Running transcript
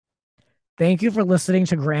Thank you for listening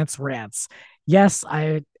to Grant's Rants. Yes,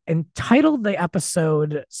 I entitled the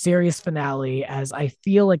episode Series Finale as I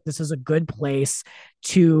feel like this is a good place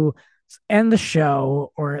to end the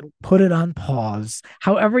show or put it on pause,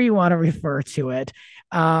 however you want to refer to it.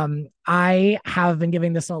 I have been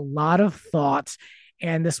giving this a lot of thought,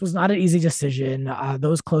 and this was not an easy decision.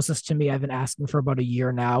 Those closest to me, I've been asking for about a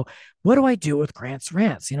year now. What do I do with Grant's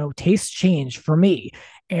Rants? Tastes change for me,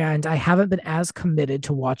 and I haven't been as committed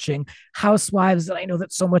to watching Housewives. And I know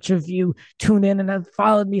that so much of you tune in and have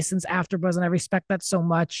followed me since AfterBuzz, and I respect that so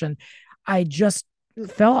much. And I just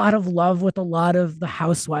fell out of love with a lot of the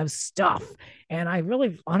Housewives stuff. And I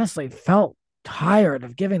really honestly felt tired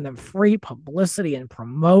of giving them free publicity and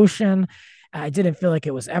promotion. I didn't feel like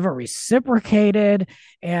it was ever reciprocated.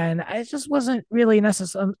 And it just wasn't really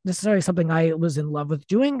necessarily something I was in love with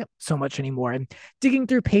doing so much anymore. And digging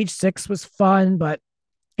through page 6 was fun, but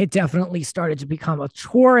it definitely started to become a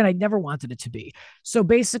chore, and I never wanted it to be. So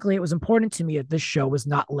basically, it was important to me that this show was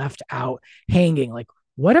not left out hanging. Like,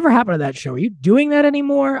 whatever happened to that show? Are you doing that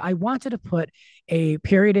anymore? I wanted to put a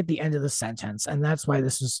period at the end of the sentence. And that's why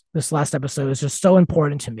this last episode is just so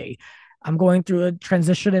important to me. I'm going through a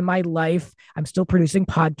transition in my life. I'm still producing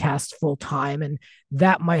podcasts full time, and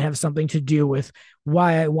that might have something to do with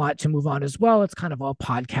why I want to move on as well. It's kind of all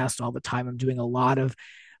podcast all the time. I'm doing a lot of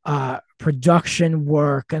production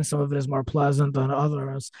work, and some of it is more pleasant than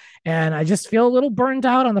others. And I just feel a little burned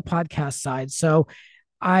out on the podcast side. So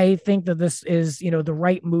I think that this is, the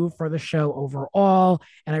right move for the show overall.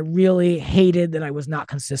 And I really hated that I was not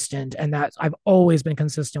consistent, and that I've always been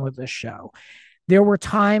consistent with this show. There were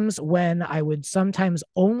times when I would sometimes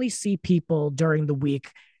only see people during the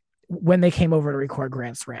week when they came over to record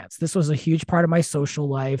Grant's Rants. This was a huge part of my social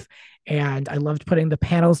life, and I loved putting the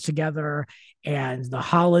panels together and the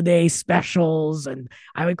holiday specials, and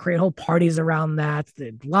I would create whole parties around that.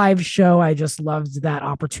 The live show, I just loved that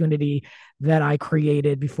opportunity that I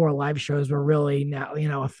created before live shows were really now,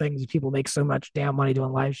 a thing. People make so much damn money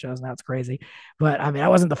doing live shows, and that's crazy. But I mean, I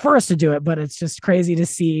wasn't the first to do it, but it's just crazy to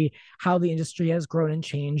see how the industry has grown and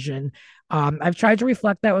changed. And I've tried to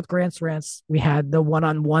reflect that with Grant's Rants. We had the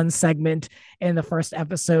one-on-one segment in the first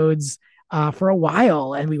episodes for a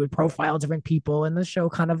while, and we would profile different people, and the show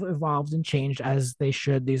kind of evolved and changed as they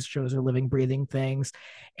should. These shows are living, breathing things.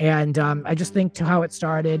 And I just think to how it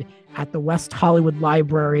started at the West Hollywood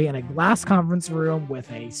Library in a glass conference room with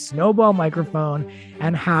a snowball microphone,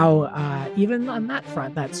 and how even on that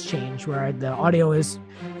front, that's changed, where the audio has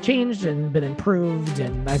changed and been improved.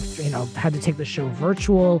 And I've, had to take the show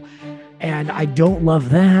virtual, and I don't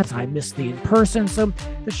love that. I miss the in-person. So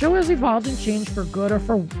the show has evolved and changed for good or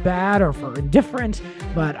for bad or for indifferent.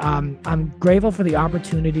 But I'm grateful for the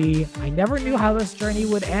opportunity. I never knew how this journey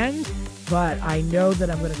would end, but I know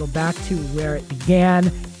that I'm going to go back to where it began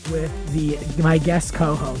with my guest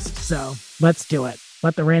co-host. So let's do it.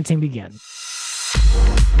 Let the ranting begin.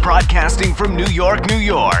 Broadcasting from New York, New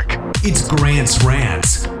York, it's Grant's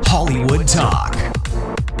Rants, Hollywood Talk.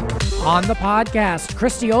 On the podcast,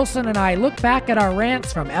 Christy Olson and I look back at our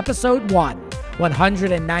rants from episode 1.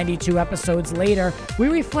 192 episodes later, we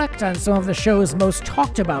reflect on some of the show's most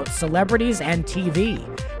talked about celebrities and TV.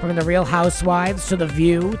 From The Real Housewives to The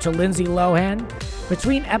View to Lindsay Lohan.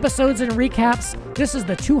 Between episodes and recaps, this is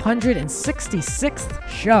the 266th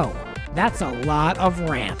show. That's a lot of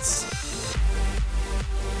rants.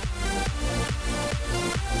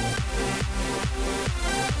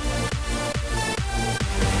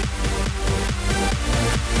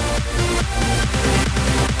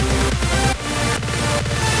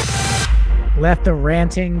 Let the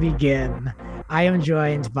ranting begin. I am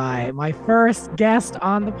joined by my first guest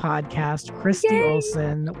on the podcast, Christy Yay.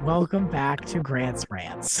 Olson. Welcome back to Grant's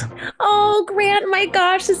Rants. Oh, Grant, my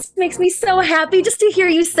gosh, this makes me so happy just to hear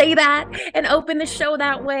you say that and open the show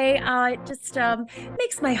that way. It just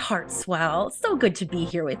makes my heart swell. It's so good to be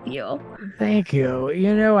here with you. Thank you.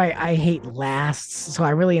 I hate lasts, so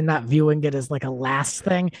I really am not viewing it as like a last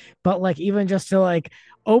thing, but like even just to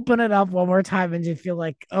open it up one more time and you feel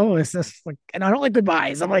like, oh, is this like, and I don't like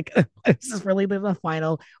goodbyes. I'm like, is this really the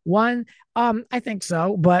final one? I think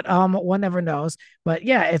so, but one never knows. But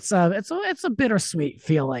yeah, it's a bittersweet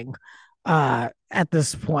feeling at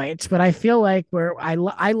this point, but I feel like I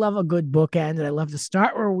love a good bookend, and I love to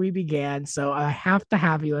start where we began. So I have to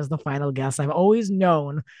have you as the final guest. I've always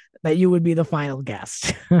known that you would be the final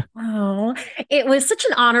guest. Oh, it was such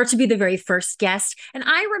an honor to be the very first guest. And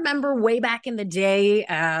I remember way back in the day,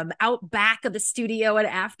 out back of the studio at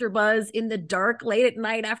AfterBuzz in the dark, late at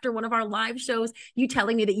night after one of our live shows, you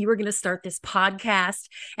telling me that you were going to start this podcast.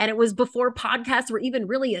 And it was before podcasts were even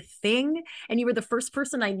really a thing. And you were the first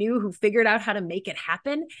person I knew who figured out how to make make it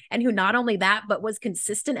happen. And who not only that, but was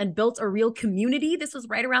consistent and built a real community. This was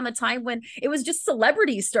right around the time when it was just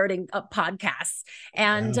celebrities starting up podcasts.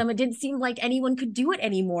 And it didn't seem like anyone could do it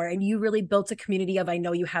anymore. And you really built a community of, I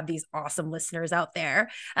know you have these awesome listeners out there,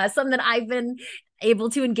 some that I've been able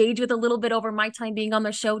to engage with a little bit over my time being on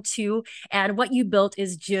the show too. And what you built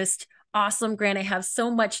is just awesome, Grant. I have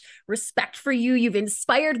so much respect for you. You've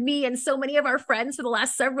inspired me and so many of our friends for the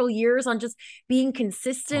last several years on just being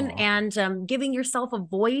consistent and giving yourself a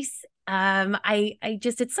voice. I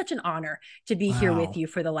just, it's such an honor to be here with you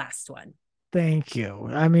for the last one. Thank you.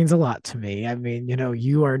 That means a lot to me. I mean,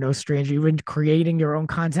 you are no stranger. You've been creating your own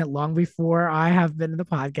content long before I have been in the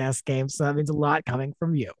podcast game. So that means a lot coming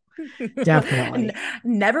from you. Definitely.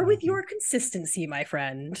 Never with your consistency, my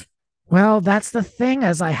friend. Well, that's the thing,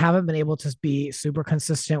 as I haven't been able to be super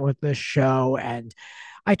consistent with this show. And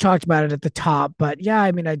I talked about it at the top, but yeah,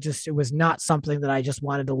 I mean, it was not something that I just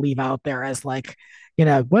wanted to leave out there as like,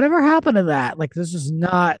 whatever happened to that? Like, this is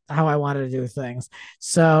not how I wanted to do things.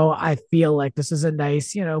 So I feel like this is a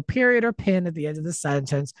nice, period or pin at the end of the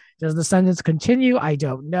sentence. Does the sentence continue? I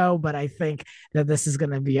don't know, but I think that this is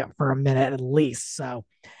going to be it for a minute at least. So,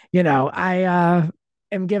 I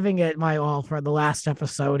am giving it my all for the last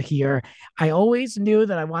episode here. I always knew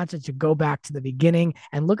that I wanted to go back to the beginning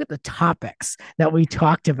and look at the topics that we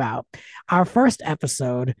talked about. Our first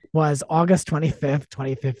episode was August 25th,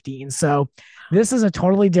 2015. So this is a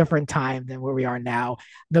totally different time than where we are now.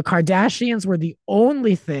 The Kardashians were the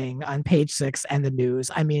only thing on Page Six and the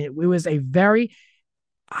news. I mean, it was a very,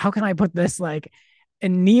 how can I put this, like,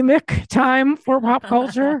 anemic time for pop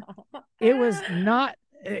culture. It was not,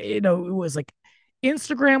 it was like,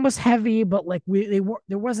 Instagram was heavy, but like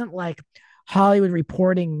there wasn't like Hollywood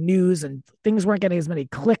reporting news, and things weren't getting as many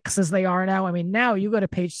clicks as they are now. I mean, now you go to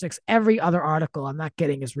Page Six, every other article I'm not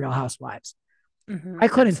getting is Real Housewives. I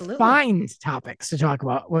couldn't find topics to talk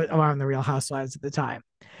about around the Real Housewives at the time.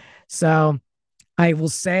 So I will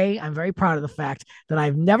say I'm very proud of the fact that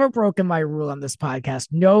I've never broken my rule on this podcast.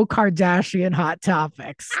 No Kardashian hot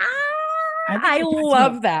topics. I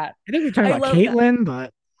love that. I think we're talking about Caitlyn,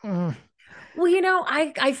 but well,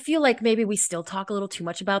 I feel like maybe we still talk a little too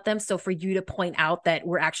much about them. So for you to point out that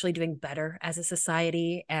we're actually doing better as a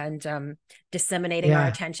society and disseminating our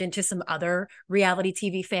attention to some other reality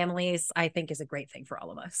TV families, I think is a great thing for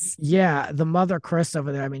all of us. Yeah. The mother, Chris,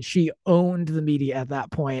 over there, I mean, she owned the media at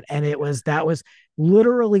that point, and that was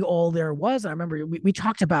literally all there was. I remember we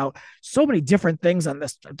talked about so many different things on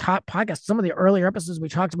this top podcast. Some of the earlier episodes, we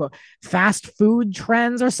talked about fast food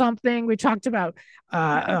trends or something. We talked about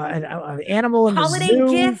an animal in holiday the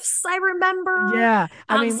zoo. Gifts, I remember. Yeah.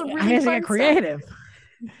 I mean, really I had to get creative.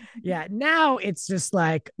 Yeah. Now it's just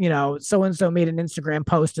like, so-and-so made an Instagram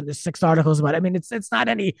post and there's 6 articles about it. I mean, it's not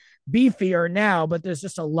any beefier now, but there's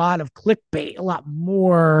just a lot of clickbait, a lot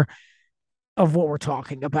more of what we're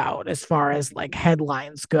talking about as far as like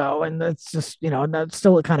headlines go, and that's just that's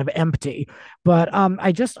still kind of empty. But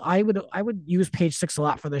I would use Page Six a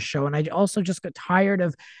lot for this show, and I also just got tired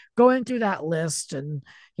of going through that list. And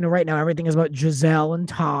right now everything is about Giselle and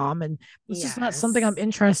Tom, and it's just not something I'm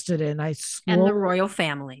interested in. And the royal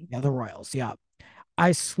family, the royals, yeah.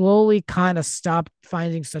 I slowly kind of stopped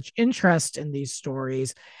finding such interest in these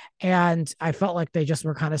stories. And I felt like they just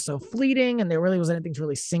were kind of so fleeting, and there really wasn't anything to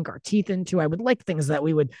really sink our teeth into. I would like things that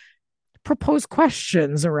we would pose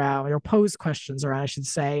questions around, I should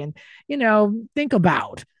say, and, think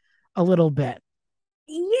about a little bit.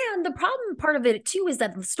 Yeah, and the problem part of it too is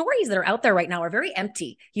that the stories that are out there right now are very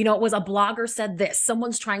empty. It was a blogger said this,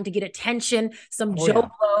 someone's trying to get attention, Joe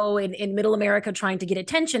Blow in middle America trying to get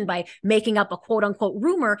attention by making up a quote unquote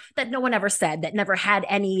rumor that no one ever said, that never had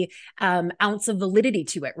any ounce of validity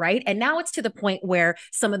to it, right? And now it's to the point where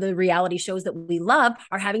some of the reality shows that we love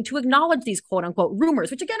are having to acknowledge these quote unquote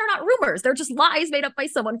rumors, which again are not rumors. They're just lies made up by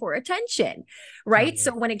someone for attention, right?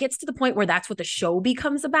 So when it gets to the point where that's what the show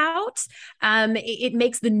becomes about, it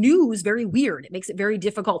makes the news very weird. It makes it very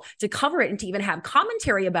difficult to cover it and to even have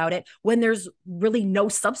commentary about it when there's really no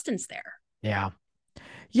substance there. Yeah.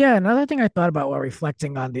 Yeah. Another thing I thought about while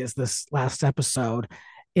reflecting on this last episode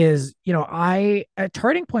is, a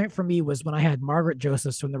turning point for me was when I had Margaret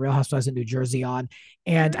Josephs from the Real Housewives of New Jersey on,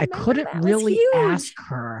 and I couldn't really ask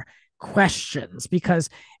her questions because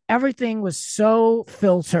everything was so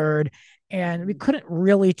filtered. And we couldn't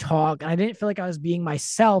really talk. And I didn't feel like I was being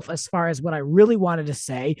myself as far as what I really wanted to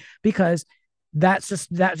say, because that just,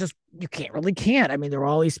 you can't. I mean, there were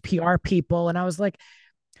all these PR people. And I was like,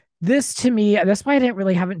 this to me, that's why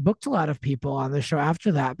I haven't booked a lot of people on the show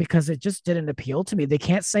after that, because it just didn't appeal to me. They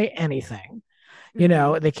can't say anything,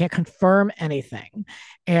 they can't confirm anything.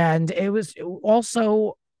 And it was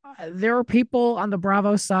also, there are people on the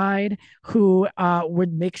Bravo side who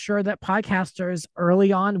would make sure that podcasters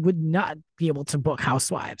early on would not be able to book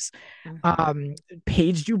housewives. Mhm.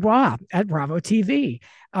 Paige Dubois at Bravo TV.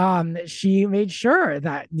 She made sure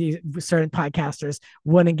that these certain podcasters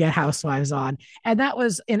wouldn't get housewives on. And that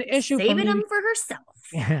was an issue for Saving me. them for herself.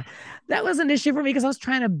 Yeah, that was an issue for me because I was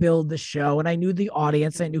trying to build the show and I knew the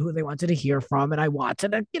audience, I knew who they wanted to hear from, and I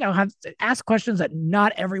wanted to, have ask questions that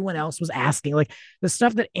not everyone else was asking, like the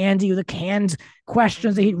stuff that Andy, the canned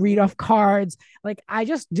questions that he'd read off cards. Like I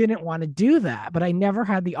just didn't want to do that, but I never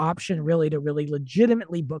had the option really to really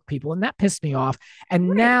legitimately book people, and that pissed me off. And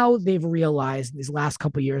Right. now they've realized in these last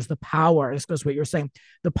couple of years the power. This goes to what you're saying,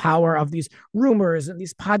 the power of these rumors and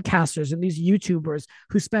these podcasters and these YouTubers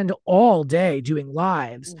who spend all day doing lives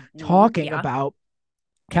talking Yeah. about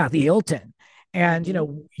Kathy Hilton. And,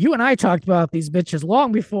 Mhm. you and I talked about these bitches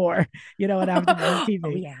long before, at Afternoon Oh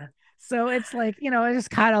TV. yeah. So it's like, it's just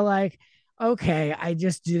kind of like, okay, I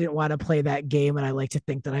just didn't want to play that game. And I like to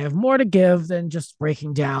think that I have more to give than just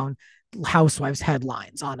breaking down Housewives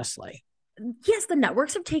headlines, honestly. Yes, the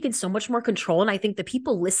networks have taken so much more control. And I think the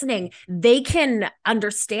people listening, they can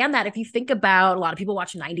understand that. If you think about, a lot of people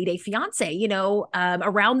watch 90 Day Fiance,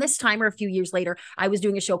 around this time or a few years later, I was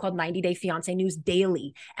doing a show called 90 Day Fiance News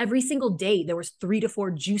Daily. Every single day, there was 3 to 4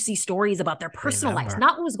 juicy stories about their personal lives, Remember.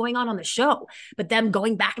 not what was going on the show, but them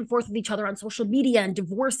going back and forth with each other on social media and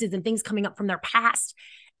divorces and things coming up from their past.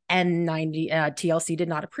 And TLC did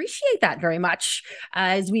not appreciate that very much.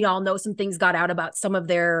 As we all know, some things got out about some of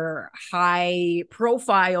their high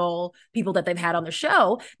profile people that they've had on the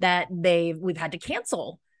show that we've had to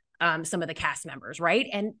cancel some of the cast members, right?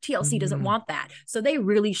 And TLC doesn't Mhm. want that. So they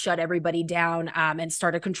really shut everybody down and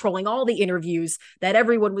started controlling all the interviews that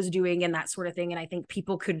everyone was doing and that sort of thing. And I think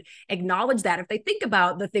people could acknowledge that if they think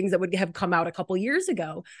about the things that would have come out a couple years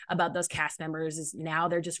ago about those cast members, is now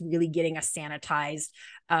they're just really getting a sanitized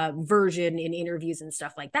version in interviews and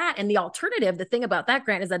stuff like that. And the alternative, the thing about that,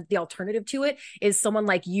 Grant, is that the alternative to it is someone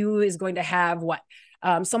like you is going to have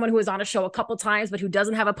someone who is on a show a couple times, but who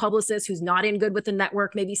doesn't have a publicist, who's not in good with the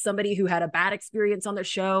network, maybe somebody who had a bad experience on the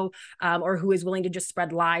show, or who is willing to just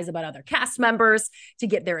spread lies about other cast members to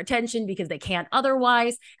get their attention because they can't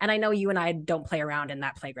otherwise. And I know you and I don't play around in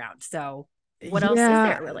that playground. So what else is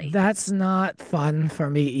Yeah, there really? that's not fun for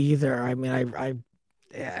me either. I mean,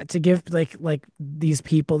 to give like these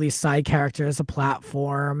people, these side characters, a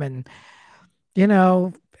platform, and you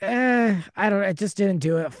know, I don't. It just didn't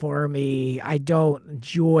do it for me. I don't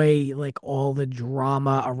enjoy like all the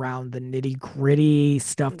drama around the nitty gritty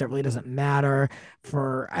stuff that really doesn't matter.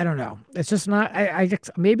 I don't know. It's just not. I just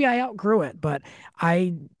maybe I outgrew it, but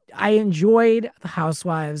I. I enjoyed the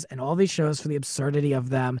Housewives and all these shows for the absurdity of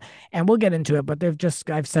them. And we'll get into it, but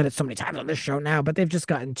I've said it so many times on this show now, but they've just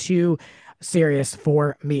gotten too serious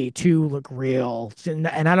for me to look real. And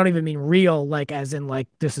I don't even mean real, like as in like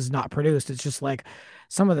this is not produced. It's just like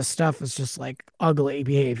some of the stuff is just like ugly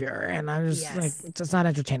behavior. And I'm just like, Yes. it's just not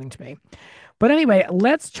entertaining to me. But anyway,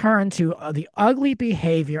 let's turn to the ugly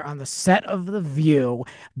behavior on the set of The View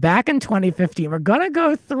back in 2015. We're going to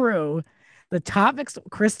go through the topics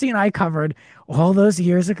Christy and I covered all those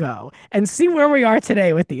years ago and see where we are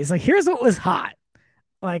today with these. Like, here's what was hot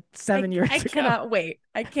like I, 7 years I ago. cannot wait.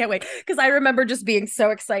 I can't wait because I remember just being so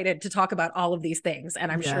excited to talk about all of these things.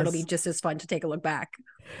 And I'm sure it'll be Yes. just as fun to take a look back.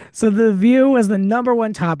 So The View was the number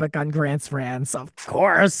one topic on Grant's rants. Of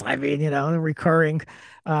course. I mean, the recurring,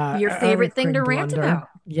 Your a favorite thing recurring to rant blunder. about.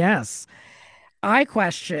 Yes. I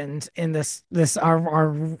questioned in this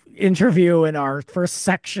our interview in our first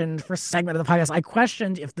segment of the podcast. I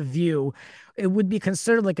questioned if The View it would be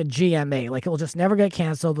considered like a GMA, like it will just never get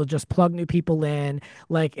canceled. They'll just plug new people in,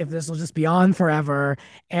 like if this will just be on forever.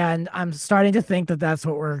 And I'm starting to think that that's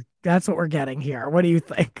what we're getting here. What do you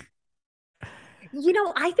think?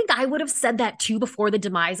 I think I would have said that too before the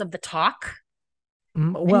demise of the talk.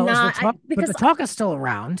 Well, is the Not talk, but because the talk is still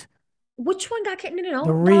around. which one got canceled? The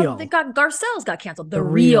No, they real, got Garcelle's got canceled. the The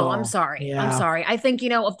real. I'm real, sorry. I'm yeah, sorry. I think,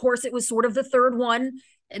 of course it was sort of the third one,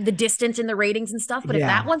 the distance in the ratings and stuff. But if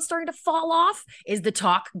that yeah, one's starting to fall off, is the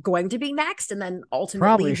talk going to be next? And then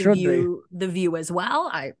ultimately probably should be. the view as well.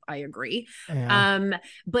 I agree. Yeah.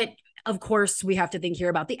 But of course, we have to think here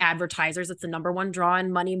about the advertisers. It's the number one draw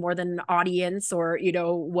in money more than audience or,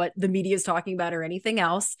 what the media is talking about or anything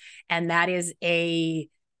else. And that is a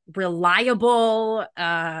reliable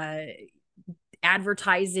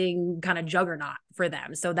advertising kind of juggernaut for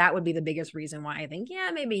them. So that would be the biggest reason why I think, yeah,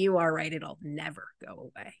 maybe you are right. It'll never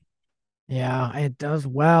go away. Yeah, it does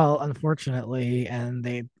well, unfortunately. And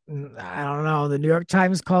I don't know, the New York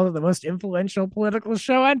Times called it the most influential political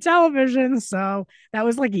show on television. So that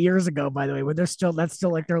was like years ago, by the way, but that's still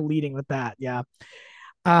like they're leading with that. Yeah.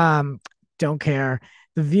 Um, don't care.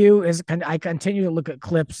 The View is, I continue to look at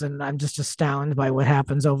clips and I'm just astounded by what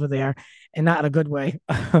happens over there, and not in a good way.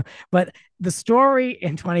 But the story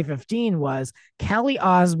in 2015 was Kelly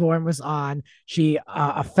Osbourne was on. She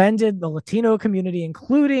offended the Latino community,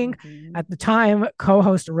 including Mhm. at the time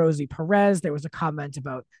co-host Rosie Perez. There was a comment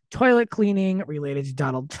about toilet cleaning related to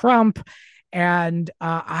Donald Trump, and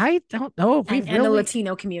I don't know if we've And the really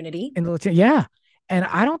Latino community. in the Latino, yeah, and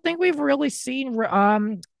I don't think we've really seen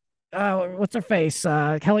what's her face,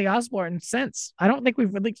 Kelly Osbourne since. I don't think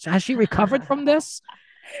we've really, has she recovered from this?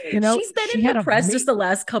 You know, She's been she in had the a press just the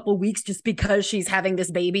last couple weeks just because she's having this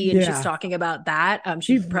baby and she's yeah, talking about that.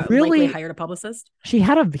 she She likely really hired a publicist. she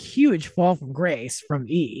had a huge fall from grace from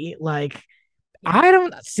E. Like, Yeah. I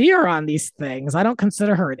don't see her on these things. I don't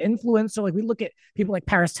consider her an influencer. Like, we look at people like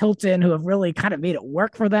Paris Hilton who have really kind of made it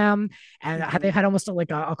work for them, and they've Mhm. had almost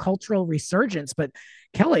a cultural resurgence. But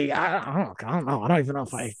Kelly, I don't know. I don't even know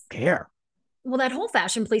if I care. Well, that whole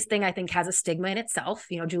fashion police thing, I think, has a stigma in itself.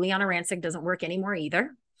 Juliana Rancic doesn't work anymore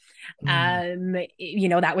either.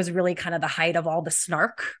 Mm, That was really kind of the height of all the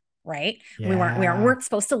snark, right? We yeah. weren't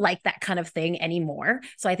supposed to like that kind of thing anymore.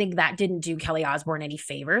 So I think that didn't do Kelly Osbourne any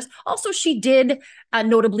favors. Also, she did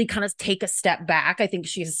notably kind of take a step back. I think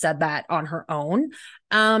she has said that on her own.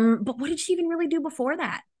 But what did she even really do before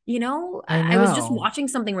that? I I was just know. watching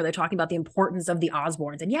something where they're talking about the importance of the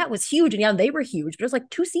Osbournes, and yeah, it was huge, and yeah, they were huge, but it was like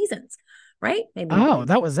 2 seasons, right? Oh, Maybe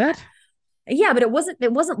that was it? yeah, but it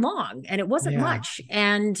wasn't long and it wasn't Yeah. much.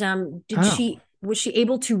 And did Oh, she was she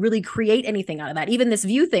able to really create anything out of that? Even this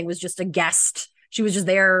View thing was just a guest. She was just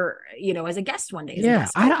there, as a guest one day, as a yeah.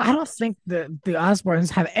 guest I don't co-host. think the Osbournes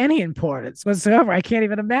have any importance whatsoever. I can't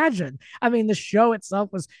even imagine. I mean, the show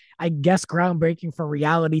itself was, I guess, groundbreaking for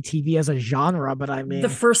reality TV as a genre, but I The mean,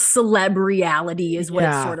 first celeb reality is what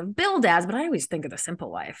it's yeah. sort of billed as, but I always think of The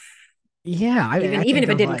Simple Life. Yeah. Even I even think if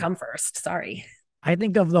it of didn't like, come first. Sorry. I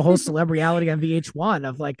think of the whole celeb reality on VH1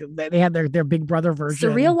 of like they had their Big Brother Surreal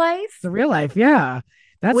version, Life, the real life. Yeah.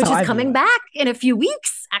 That's which how is I view coming it. back in a few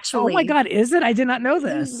weeks, Oh my actually. God, is it? I did not know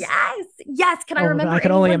this. Yes. Yes. Can I Oh, I remember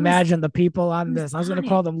can only anyone imagine the people on who's this. I was going to on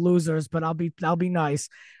call it? them losers, but I'll be nice.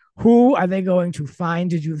 Who are they going to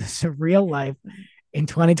find to do this in real life in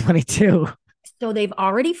 2022? So they've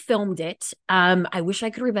already filmed it. I wish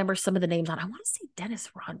I could remember some of the names on. I want to say Dennis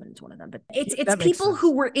Rodman's one of them, but it's Yeah, it's that makes people sense.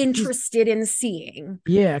 who we're Because interested in seeing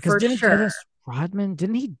yeah, because for didn't sure. Dennis Rodman,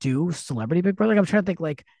 didn't he do Celebrity Big Brother? Like, I'm trying to think.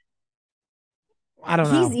 Like, I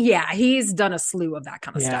don't know. He's done a slew of that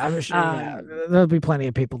kind of Yeah, I'm stuff. sure. Yeah, there'll be plenty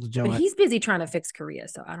of people to But do it. he's busy trying to fix Korea,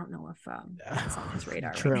 so I don't know if that's on his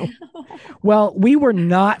radar right True. now. Well, we were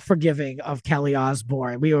not forgiving of Kelly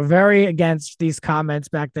Osbourne. We were very against these comments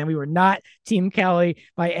back then. We were not Team Kelly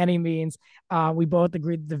by any means. We both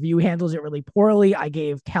agreed that The View handles it really poorly. I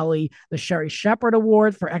gave Kelly the Sherry Shepherd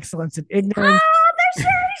Award for excellence in ignorance. The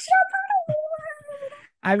Sherry Shepherd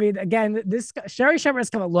I mean, again, this Sherry Shepherd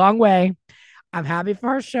has come a long way. I'm happy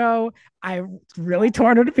for her show. I really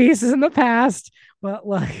torn her to pieces in the past, but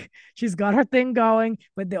look, she's got her thing going.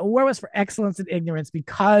 But the award was for excellence in ignorance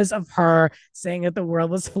because of her saying that the world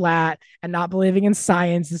was flat and not believing in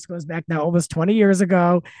science. This goes back now almost 20 years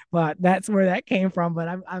ago, but that's where that came from.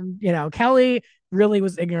 But Kelly really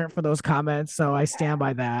was ignorant for those comments, so I stand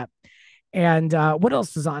by that. And what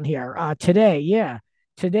else is on here today? Yeah,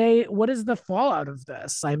 today. What is the fallout of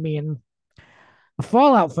this? I mean, the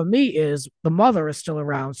fallout for me is the mother is still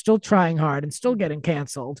around, still trying hard, and still getting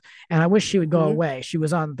canceled. And I wish she would go award. away. She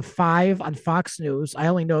was on the Five on Fox News. I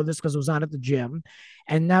only know this because it was on at the gym,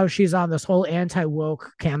 and now she's on this whole anti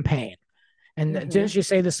woke campaign. And didn't Mhm. she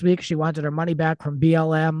say this week she wanted her money back from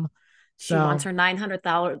BLM? She wants So her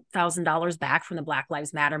 $900,000 back from the Black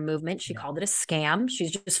Lives Matter movement. She yeah. called it a scam.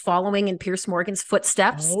 She's just following in Pierce Morgan's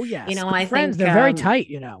footsteps. Oh yes, good I friends. think, They're very tight.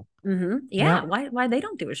 yeah, Yeah. why they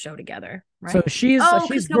don't do a show together, So right? she's Oh, she's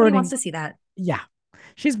because nobody wants burning. to see that. Yeah,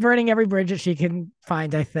 she's burning every bridge that she can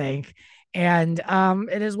find, I think. And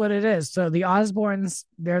it is what it is. So the Osbournes,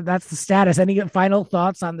 there, that's the status. Any final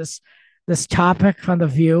thoughts on this topic on the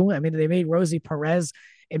View? I mean, they made Rosie Perez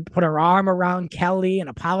and put her arm around Kelly and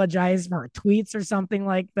apologize for her tweets or something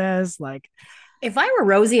like this. Like, If I were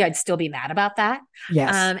Rosie, I'd still be mad about that.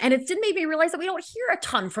 yes, And it did make me realize that we don't hear a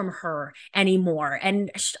ton from her anymore. And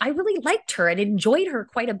I really liked her and enjoyed her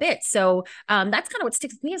quite a bit. So that's kind of what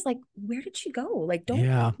sticks with me is like, where did she go? Like,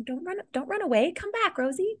 yeah, don't run away. Come back,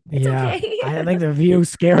 Rosie. It's yeah. okay. I think the View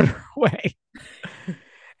scared her away.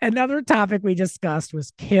 Another topic we discussed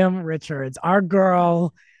was Kim Richards, our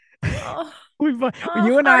girl. Oh, We've, oh,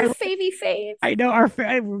 you and our favy fave. I know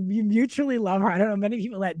we mutually love her. I don't know many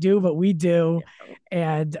people that do, but we do.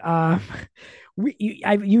 And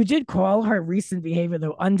you did call her recent behavior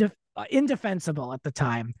though indefensible at the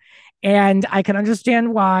time, and I can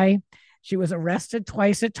understand why. She was arrested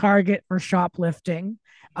twice at Target for shoplifting.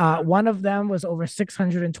 One of them was over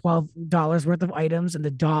 $612 worth of items in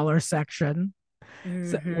the dollar section. So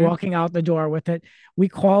Mm-hmm. walking out the door with it. We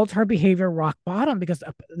called her behavior rock bottom because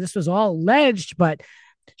this was all alleged, but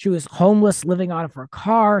she was homeless, living out of her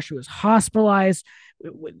car. She was hospitalized.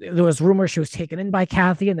 There was rumors she was taken in by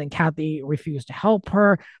Kathy, and then Kathy refused to help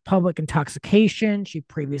her. Public intoxication. She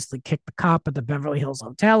previously kicked the cop at the Beverly Hills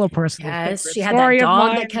Hotel, a personal Yes, favorite she had that story of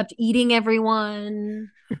dog that mine. kept eating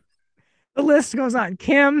everyone. The list goes on.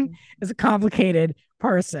 Kim is a complicated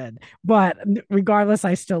person, but regardless,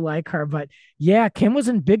 I still like her. But yeah, Kim was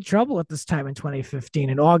in big trouble at this time in 2015,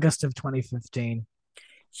 in August of 2015.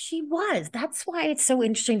 She was. That's why it's so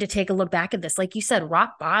interesting to take a look back at this. Like you said,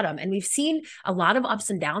 rock bottom. And we've seen a lot of ups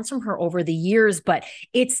and downs from her over the years, but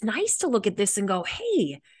it's nice to look at this and go,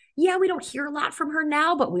 hey, yeah, we don't hear a lot from her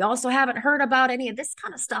now, but we also haven't heard about any of this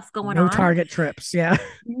kind of stuff going No on. Target trips. Yeah.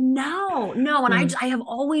 No, no. And I, Yeah. I have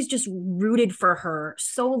always just rooted for her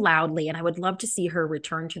so loudly. And I would love to see her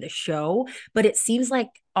return to the show. But it seems like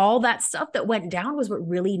all that stuff that went down was what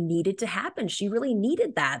really needed to happen. She really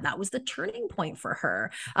needed that. That was the turning point for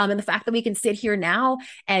her. And the fact that we can sit here now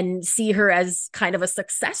and see her as kind of a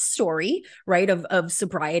success story, right, of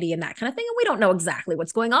sobriety and that kind of thing. And we don't know exactly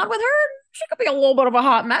what's going on with her. She could be a little bit of a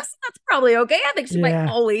hot mess. That's probably okay. I think she might Yeah.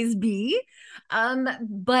 always be.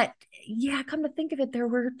 But yeah, come to think of it, there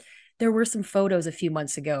were some photos a few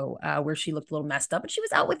months ago where she looked a little messed up, and she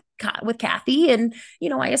was out with Kathy, and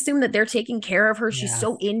I assume that they're taking care of her. She's Yeah.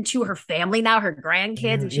 so into her family now, her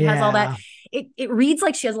grandkids, and she has all that. Yeah. It reads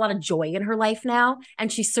like she has a lot of joy in her life now, and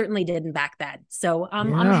she certainly didn't back then. So I'm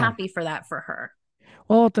Yeah. happy for that for her.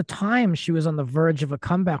 Well, at the time, she was on the verge of a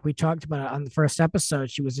comeback. We talked about it on the first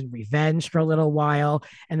episode. She was in Revenge for a little while,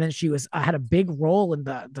 and then she was had a big role in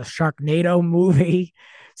the Sharknado movie.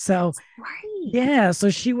 So That's right. yeah, so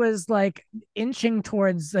she was like inching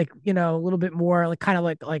towards like a little bit more like kind of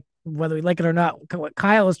like whether we like it or not, what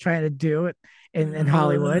Kyle is trying to do in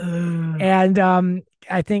Hollywood. And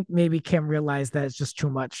I think maybe Kim realized that it's just too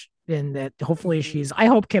much. And that hopefully I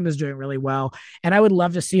hope Kim is doing really well. And I would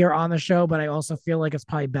love to see her on the show, but I also feel like it's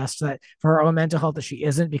probably best that for her own mental health that she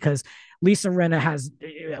isn't, because Lisa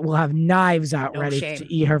Rinna will have knives out No ready to shame.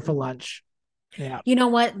 eat her for lunch. Yeah. You know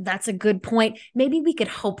what? That's a good point. Maybe we could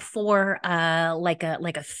hope for like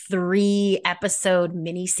a 3 episode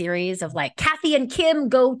miniseries of like Kathy and Kim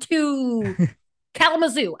go to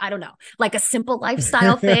Kalamazoo. I don't know, like a simple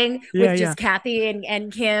lifestyle thing Yeah, with yeah. just Kathy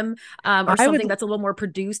and Kim, or I would something that's a little more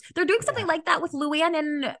produced. They're doing something yeah. like that with Luann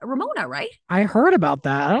and Ramona, right? I heard about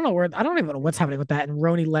that. I don't even know what's happening with that and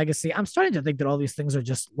Roni Legacy. I'm starting to think that all these things are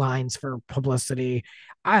just lines for publicity.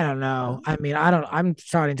 I don't know. I mean, I'm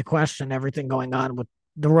starting to question everything going on with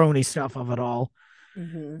the Roni stuff of it all,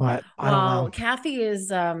 Mm-hmm. but I don't Well, know. Kathy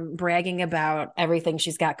is bragging about everything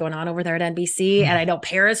she's got going on over there at NBC, and I know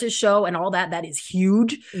Paris's show and all that is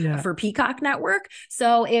huge Yeah. for Peacock Network.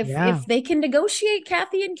 So if Yeah. they can negotiate,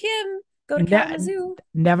 Kathy and Kim go to Ne- Kalamazoo,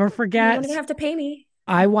 Never you don't forget even have to pay me.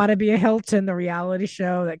 I Want to Be a Hilton, the reality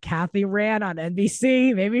show that Kathy ran on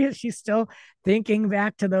NBC. Maybe she's still thinking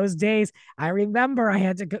back to those days. I remember I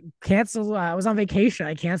had to cancel. I was on vacation.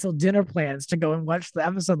 I canceled dinner plans to go and watch the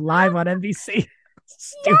episode live on NBC.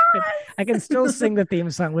 Stupid. I can still sing the theme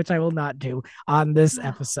song, which I will not do on this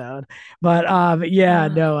episode. But yeah,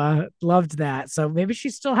 no, loved that. So maybe she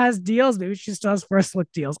still has deals. Maybe she still has first look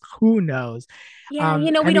deals. Who knows? Yeah, we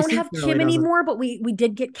don't NBC have really Kim doesn't. anymore, but we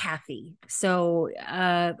did get Kathy. So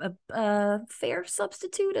a fair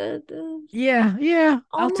substitute, Yeah, yeah,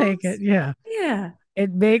 I'll take it. almost. Yeah. Yeah.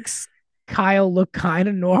 It makes Kyle look kind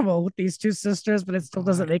of normal with these two sisters, but it still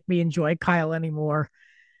doesn't God. make me enjoy Kyle anymore.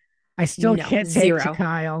 I still No, can't take to zero.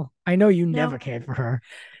 Kyle. I know you never No. cared for her.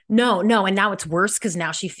 No, no, and now it's worse because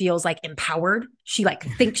now she feels like empowered. She like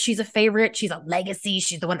thinks she's a favorite. She's a legacy.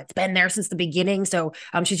 She's the one that's been there since the beginning. So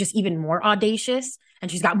she's just even more audacious, and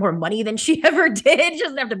she's got more money than she ever did. She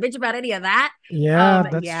doesn't have to bitch about any of that. Yeah,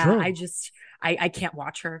 that's Yeah, true. I can't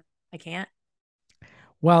watch her. I can't.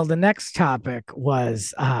 Well, the next topic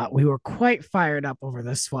was we were quite fired up over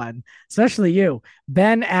this one, especially you.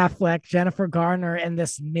 Ben Affleck, Jennifer Garner, and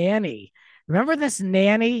this nanny. Remember this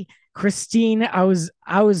nanny, Christine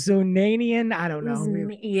Ozunanian? I don't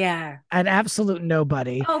know. Yeah. An absolute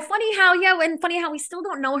nobody. Oh, funny how, yeah, and funny how we still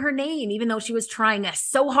don't know her name, even though she was trying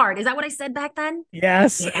so hard. Is that what I said back then?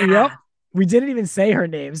 Yes. Yeah. Yep. We didn't even say her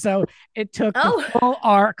name. So it took Oh, the full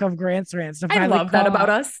arc of Grant's Rants to I finally love that about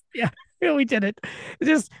us. Yeah, we did it.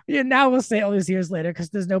 Just now we'll say all these years later because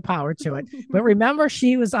there's no power to it. But remember,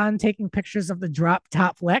 she was on taking pictures of the drop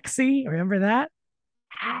top Lexi. Remember that?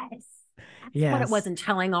 Yes. That's what it Yes. was, and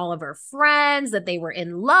telling all of her friends that they were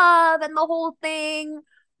in love and the whole thing.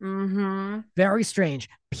 Mm-hmm. Very strange.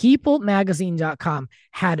 Peoplemagazine.com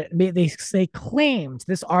had they claimed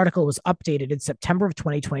this article was updated in September of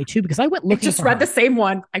 2022 because I went looking. I just read the same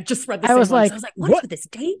one. I just read the same one. So I was like, what is with this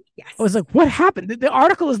date? Yes. I was like, what happened? The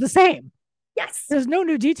article is the same. Yes. There's no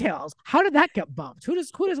new details. How did that get bumped? Who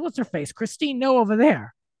does what's her face? Christine know over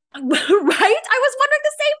there. Right? I was wondering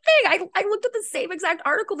the same thing. I looked at the same exact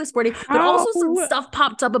article this morning, but also some stuff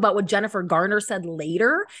popped up about what Jennifer Garner said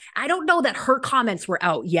later. I don't know that her comments were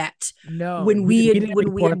out yet. No, when we had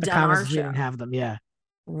done our show. We didn't have them. Yeah.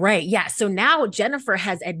 Right. Yeah. So now Jennifer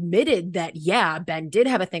has admitted that, yeah, Ben did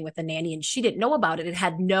have a thing with the nanny and she didn't know about it. It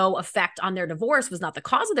had no effect on their divorce, was not the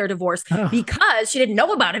cause of their divorce because she didn't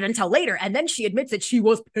know about it until later. And then she admits that she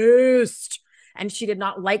was pissed. And she did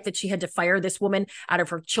not like that she had to fire this woman out of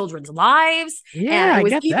her children's lives. Yeah, I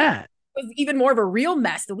get that. It was even more of a real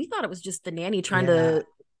mess. And we thought it was just the nanny trying to,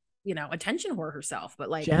 attention whore herself. But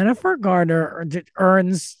like Jennifer Garner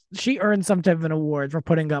earns some type of an award for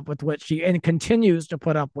putting up with what she and continues to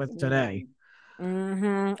put up with today.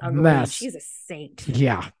 Mm-hmm. Mess. She's a saint.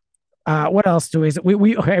 Yeah. What else do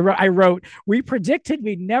I wrote, we predicted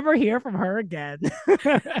we'd never hear from her again.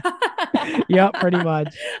 Yep, pretty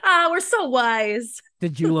much. We're so wise.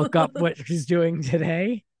 Did you look up what she's doing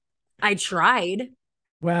today? I tried.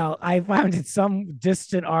 Well, I found in some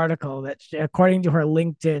distant article that according to her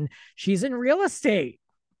LinkedIn, she's in real estate.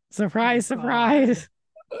 Surprise, surprise.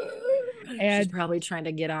 And she's probably trying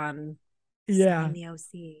to get on the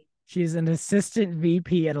OC. She's an assistant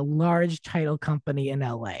VP at a large title company in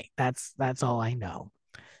LA. That's all I know.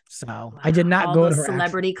 So wow, I did not go to her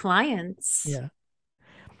celebrity clients. Yeah.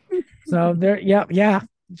 So there, yeah.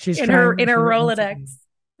 She's in her Rolodex.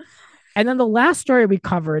 And then the last story we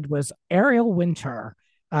covered was Ariel Winter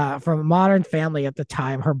from Modern Family at the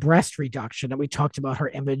time, her breast reduction. And we talked about her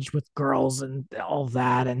image with girls and all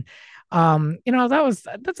that. And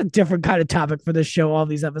that's a different kind of topic for the show all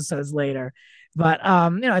these episodes later. But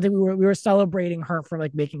I think we were celebrating her for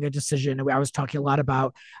like making a decision. And I was talking a lot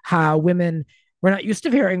about how we're not used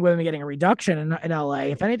to hearing women getting a reduction in LA.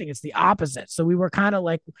 If anything, it's the opposite. So we were kind of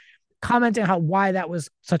like commenting why that was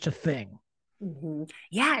such a thing. Mm-hmm.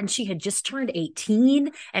 Yeah, and she had just turned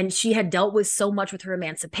 18 and she had dealt with so much with her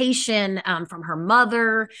emancipation from her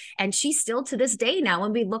mother. And she still to this day now,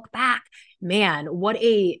 when we look back, man, what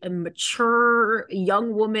a mature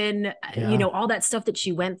young woman, all that stuff that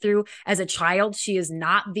she went through as a child. She is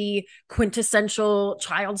not the quintessential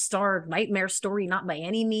child star nightmare story, not by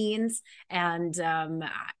any means. And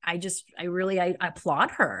I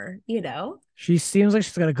applaud her, She seems like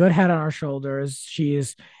she's got a good head on her shoulders.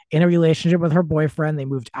 She's in a relationship with her boyfriend. They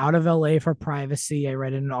moved out of LA for privacy. I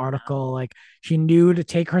read in an article, like she knew to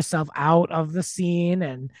take herself out of the scene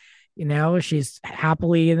and, she's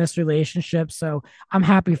happily in this relationship. So I'm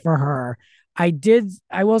happy for her. I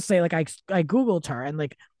will say, like, I Googled her and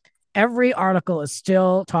like every article is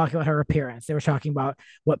still talking about her appearance. They were talking about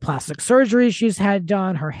what plastic surgery she's had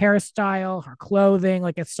done, her hairstyle, her clothing.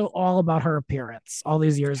 Like it's still all about her appearance all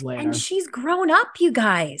these years later. And she's grown up, you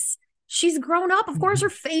guys. She's grown up. Of course, her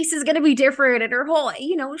face is going to be different and her whole,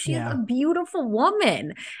 she's a beautiful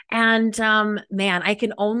woman. And man, I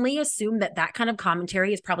can only assume that kind of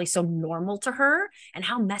commentary is probably so normal to her. And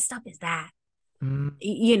how messed up is that?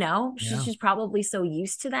 She's probably so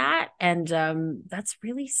used to that. And that's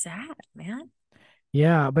really sad, man.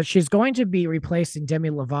 Yeah, but she's going to be replacing Demi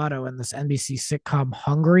Lovato in this NBC sitcom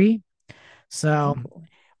Hungry. So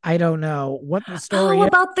I don't know what the story is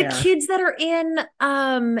about the kids that are in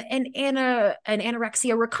an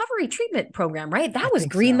anorexia recovery treatment program, right? That was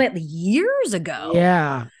greenlit years ago.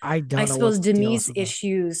 Yeah, I suppose Demi's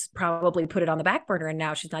issues probably put it on the back burner, and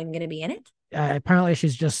now she's not even going to be in it. Apparently,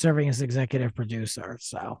 she's just serving as executive producer.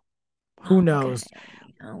 So who knows?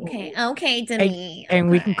 Okay, Demi.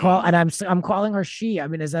 And we can call, and I'm calling her she. I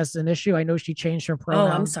mean, is that an issue? I know she changed her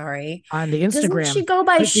pronoun. Oh, I'm sorry. On the Instagram, doesn't she go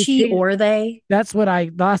by she or they? That's what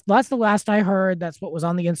that's the last I heard. That's what was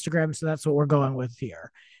on the Instagram, so that's what we're going with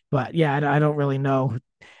here. But yeah, I don't really know.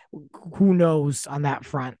 Who knows on that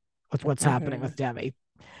front with what's happening with Demi?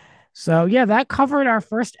 So yeah, that covered our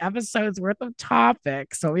first episode's worth of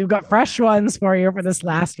topics. So we've got fresh ones for you for this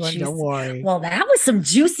last one. Don't Juicy. worry. Well, that was some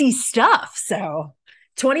juicy stuff. So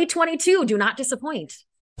 2022, do not disappoint.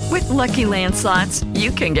 With Lucky Land Slots,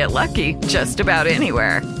 you can get lucky just about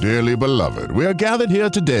anywhere. Dearly beloved, we are gathered here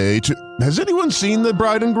today to... Has anyone seen the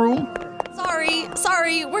bride and groom?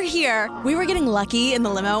 Sorry, we're here. We were getting lucky in the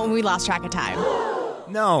limo and we lost track of time.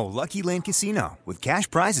 No, Lucky Land Casino, with cash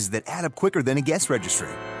prizes that add up quicker than a guest registry.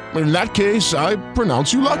 In that case, I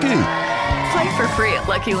pronounce you lucky. Play for free at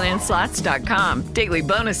LuckyLandSlots.com. Daily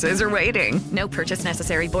bonuses are waiting. No purchase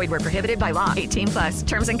necessary. Void where prohibited by law. 18+.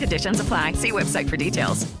 Terms and conditions apply. See website for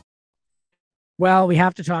details. Well, we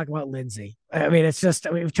have to talk about Lindsay. I mean, it's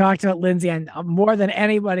just, we've talked about Lindsay and more than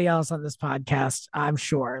anybody else on this podcast, I'm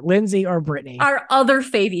sure. Lindsay or Brittany. Our other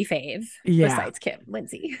fave Yeah. besides Kim,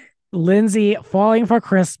 Lindsay. Lindsay, Falling for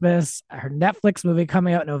Christmas, her Netflix movie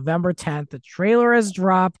coming out November 10th. The trailer has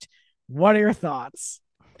dropped. What are your thoughts?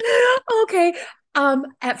 Okay.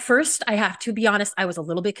 At first, I have to be honest, I was a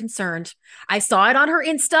little bit concerned. I saw it on her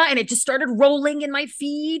Insta and it just started rolling in my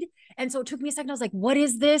feed. And so it took me a second. I was like, what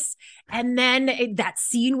is this? And then that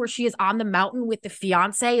scene where she is on the mountain with the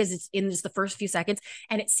fiance is it's in just the first few seconds.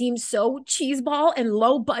 And it seems so cheeseball and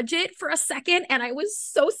low budget for a second. And I was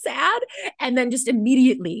so sad. And then just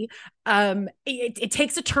immediately, it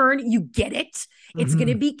takes a turn. You get it. It's going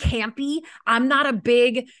to be campy. I'm not a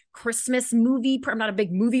big Christmas movie. I'm not a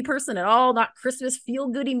big movie person at all. Not Christmas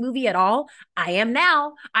feel-goody movie at all. I am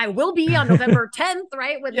now. I will be on November 10th,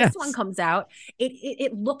 right? When this one comes out.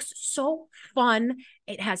 It looks so fun.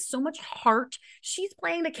 It has so much heart. She's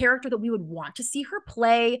playing the character that we would want to see her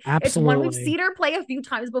play. Absolutely. It's one we've seen her play a few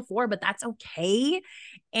times before, but that's okay.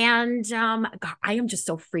 And God, I am just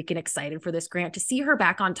so freaking excited for this, Grant, to see her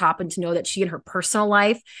back on top and to know that she in her personal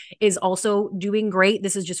life is also doing great.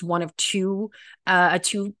 This is just one of a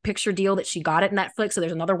 2-picture deal that she got at Netflix. So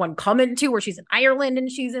there's another one coming too, where she's in Ireland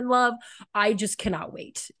and she's in love. I just cannot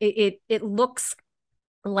wait. It looks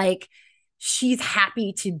like she's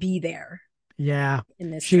happy to be there. Yeah.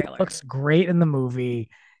 In this she trailer. looks great in the movie.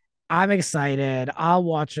 I'm excited. I'll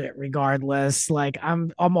watch it regardless. Like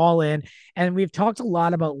I'm all in. And we've talked a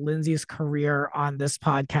lot about Lindsay's career on this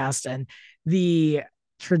podcast and the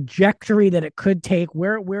trajectory that it could take.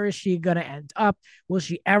 Where is she going to end up? Will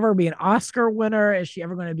she ever be an Oscar winner? Is she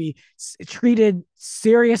ever going to be treated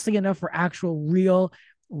seriously enough for actual real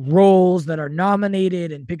roles that are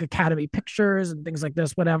nominated in big Academy pictures and things like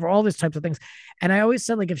this, whatever, all these types of things. And I always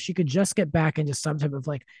said, like, if she could just get back into some type of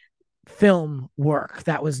like film work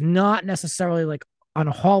that was not necessarily like on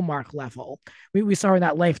a Hallmark level. We saw her in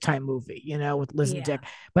that Lifetime movie, with Liz and Dick.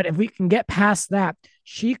 But if we can get past that,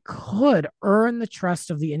 she could earn the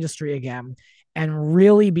trust of the industry again and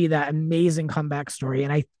really be that amazing comeback story.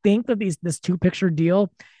 And I think that this 2-picture deal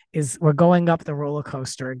we're going up the roller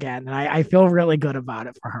coaster again. And I feel really good about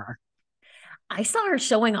it for her. I saw her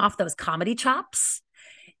showing off those comedy chops.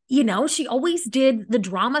 She always did the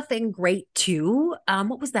drama thing great too.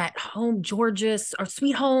 What was that?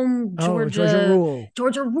 Sweet Home Georgia.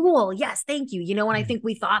 Georgia Rule. Yes, thank you. And I think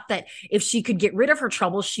we thought that if she could get rid of her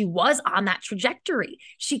trouble, she was on that trajectory.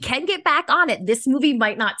 She can get back on it. This movie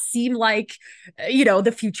might not seem like,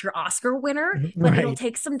 the future Oscar winner, but it'll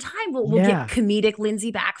take some time. We'll get comedic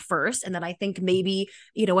Lindsay back first. And then I think maybe,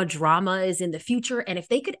 a drama is in the future. And if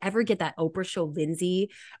they could ever get that Oprah show Lindsay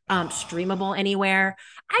streamable anywhere,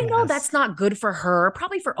 I know that's not good for her,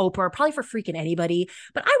 probably for Oprah, probably for freaking anybody,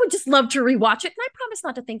 but I would just love to rewatch it. And I promise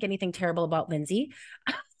not to think anything terrible about Lindsay.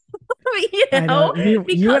 You and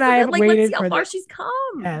I have waited for how far she's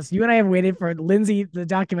come. Yes, you and I have waited for Lindsay, the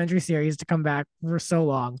documentary series, to come back for so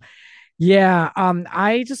long. Yeah,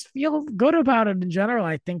 I just feel good about it in general.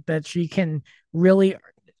 I think that she can really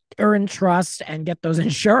earn trust and get those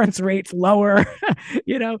insurance rates lower,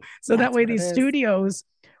 so that way these studios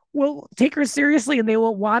will take her seriously and they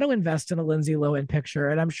will want to invest in a Lindsay Lohan picture.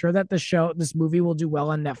 And I'm sure that this movie will do well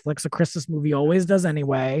on Netflix. A Christmas movie always does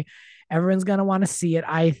anyway. Everyone's going to want to see it.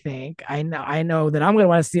 I think I know that I'm going to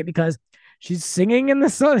want to see it because she's singing in the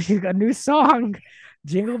song. She's got a new song,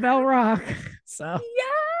 Jingle Bell Rock. So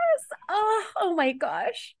yes. Oh my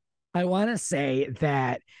gosh. I want to say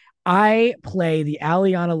that I play the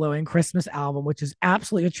Aliana Lohan Christmas album, which is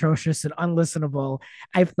absolutely atrocious and unlistenable.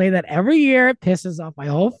 I play that every year. It pisses off my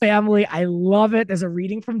whole family. I love it. There's a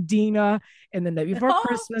reading from Dina in the Night Before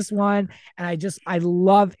Christmas one, and I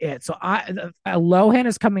love it. So Lohan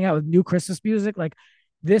is coming out with new Christmas music like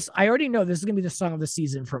this. I already know this is gonna be the song of the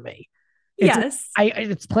season for me.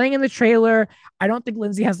 It's playing in the trailer. I don't think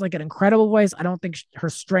Lindsay has like an incredible voice. I don't think her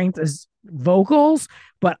strength is vocals,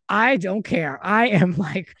 but I don't care. I am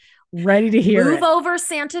like Ready to hear Move it. over,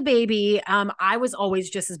 Santa Baby. I was always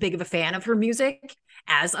just as big of a fan of her music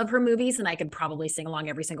as of her movies, and I could probably sing along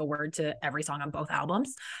every single word to every song on both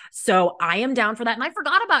albums. So I am down for that. And I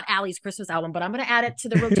forgot about Allie's Christmas album, but I'm going to add it to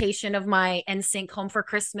the rotation of my NSYNC Home for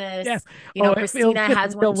Christmas. Yes. Christina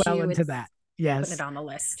has real one well too. into that. Yes. Putting it on the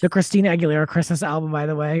list. The Christina Aguilera Christmas album, by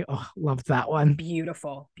the way. Oh, loved that one.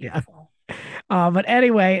 Beautiful. Yeah. But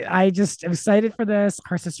anyway, I just am excited for this.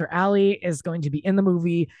 Her sister Allie is going to be in the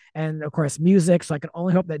movie, and of course, music. So I can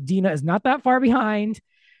only hope that Dina is not that far behind.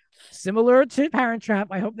 Similar to Parent Trap,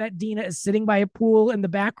 I hope that Dina is sitting by a pool in the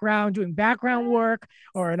background doing background work,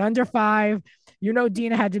 or an Under 5.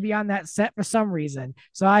 Dina had to be on that set for some reason.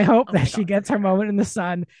 So I hope that she gets her moment in the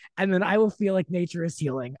sun, and then I will feel like nature is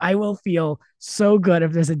healing. I will feel so good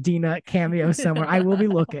if there's a Dina cameo somewhere. I will be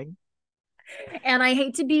looking. And I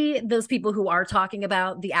hate to be those people who are talking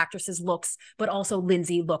about the actress's looks, but also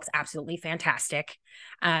Lindsay looks absolutely fantastic.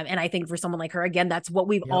 And I think for someone like her, again, that's what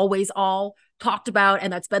we've always all talked about,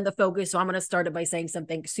 and that's been the focus. So I'm going to start it by saying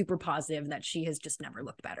something super positive, that she has just never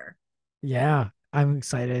looked better. Yeah, I'm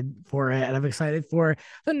excited for it. And I'm excited for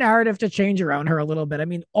the narrative to change around her a little bit. I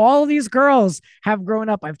mean, all these girls have grown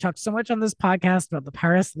up. I've talked so much on this podcast about the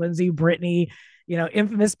Paris, Lindsay, Brittany,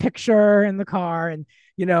 infamous picture in the car. And,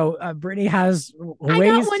 Brittany has ways I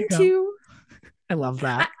got one to go. too. I love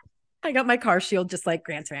that. I got my car shield just like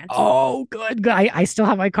Grant's Ranch. Oh, good. I still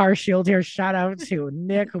have my car shield here. Shout out to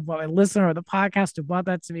Nick, who bought my listener of the podcast, who bought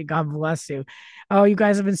that to me. God bless you. Oh, you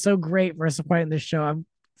guys have been so great for supporting this show.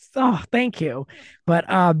 Thank you. But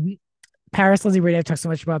Paris, Lindsay, Brittany, I've talked so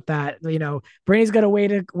much about that. Brittany's got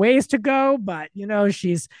ways to go, but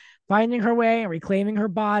she's finding her way and reclaiming her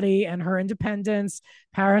body and her independence.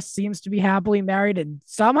 Paris seems to be happily married and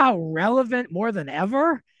somehow relevant more than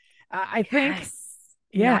ever. I think.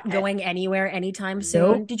 Yeah. Not going anywhere anytime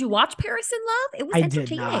soon. Nope. Did you watch Paris in Love? It was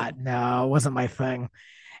entertaining. Did not. No, it wasn't my thing.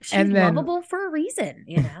 She's lovable for a reason,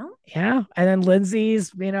 Yeah. And then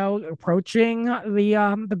Lindsay's, approaching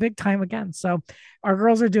the big time again. So our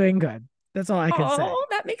girls are doing good. That's all I can say. Oh,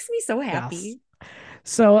 that makes me so happy. Yes.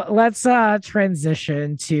 So let's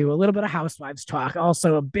transition to a little bit of Housewives talk.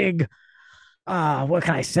 Also a big, what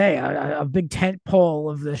can I say? A big tent pole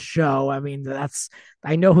of this show. I mean,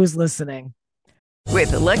 I know who's listening.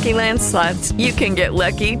 With the Lucky Land Slots, you can get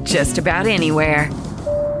lucky just about anywhere.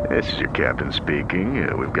 This is your captain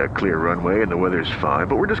speaking. We've got clear runway and the weather's fine,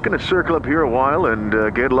 but we're just going to circle up here a while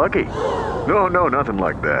and get lucky. No, nothing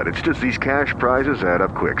like that. It's just these cash prizes add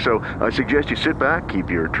up quick. So I suggest you sit back, keep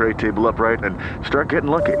your tray table upright, and start getting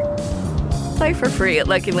lucky. Play for free at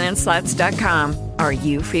LuckyLandSlots.com. Are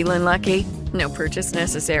you feeling lucky? No purchase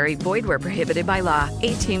necessary. Void where prohibited by law.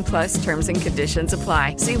 18+ terms and conditions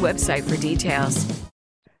apply. See website for details.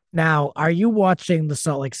 Now, are you watching the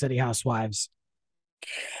Salt Lake City Housewives?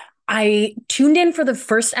 I tuned in for the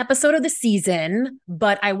first episode of the season,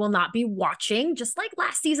 but I will not be watching. Just like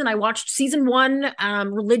last season, I watched season 1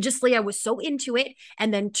 religiously. I was so into it.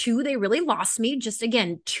 And then 2, they really lost me. Just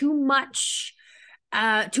again, too much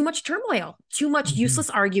turmoil, too much useless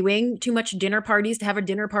arguing, too much dinner parties to have a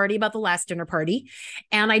dinner party about the last dinner party.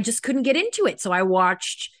 And I just couldn't get into it. So I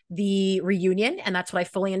watched the reunion, and that's what I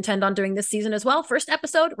fully intend on doing this season as well. First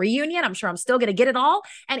episode, reunion. I'm sure I'm still going to get it all.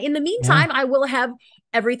 And in the meantime, I will have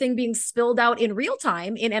everything being spilled out in real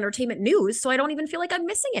time in entertainment news. So I don't even feel like I'm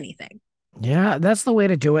missing anything. Yeah, that's the way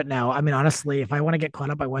to do it now. I mean, honestly, if I want to get caught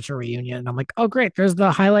up, I watch a reunion and I'm like, oh, great. There's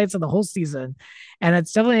the highlights of the whole season. And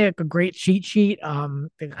it's definitely a great cheat sheet. I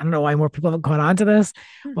don't know why more people haven't caught on to this,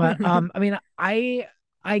 but I mean, I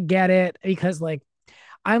get it because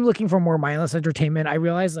I'm looking for more mindless entertainment. I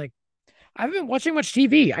realize I haven't been watching much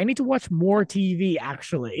TV. I need to watch more TV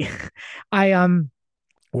actually. I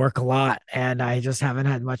work a lot and I just haven't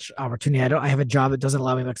had much opportunity. I have a job that doesn't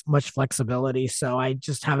allow me much flexibility. So I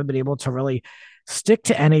just haven't been able to really stick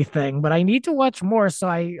to anything, but I need to watch more. So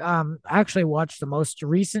I actually watched the most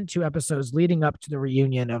recent 2 episodes leading up to the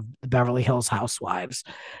reunion of the Beverly Hills Housewives.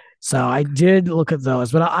 So I did look at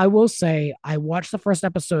those, but I will say I watched the first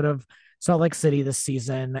episode of Salt Lake City this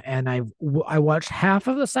season, and I watched half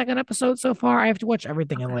of the second episode so far. I have to watch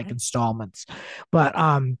everything in installments, but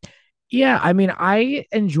yeah, I mean, I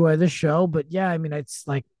enjoy the show, but yeah, I mean, it's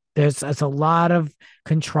it's a lot of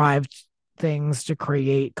contrived things to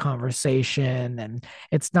create conversation, and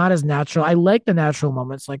it's not as natural. I like the natural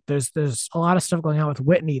moments. There's a lot of stuff going on with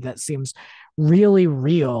Whitney that seems really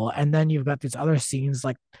real, and then you've got these other scenes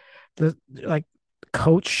like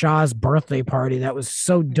Coach Shaw's birthday party that was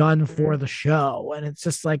so done for the show, and it's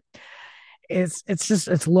just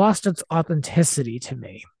it's lost its authenticity to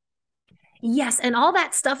me. Yes, and all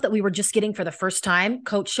that stuff that we were just getting for the first time,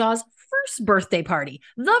 Coach Shaw's first birthday party,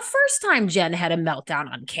 the first time Jen had a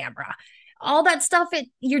meltdown on camera. All that stuff,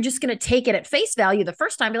 you're just going to take it at face value the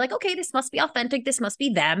first time, be like, okay, this must be authentic, this must be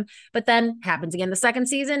them. But then happens again the second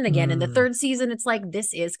season, again in the third season, it's like,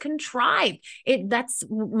 this is contrived. That's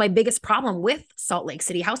my biggest problem with Salt Lake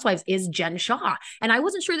City Housewives is Jen Shah. And I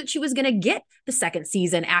wasn't sure that she was going to get the second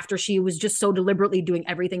season after she was just so deliberately doing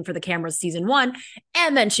everything for the cameras season 1.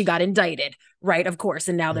 And then she got indicted. Right, of course.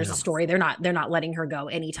 And now there's a story. They're not letting her go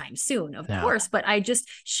anytime soon, of course. But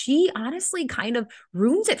she honestly kind of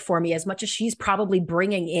ruins it for me, as much as she's probably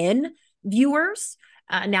bringing in viewers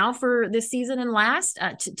now for this season and last.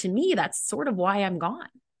 To me, that's sort of why I'm gone.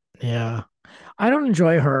 Yeah. I don't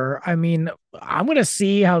enjoy her. I mean, I'm going to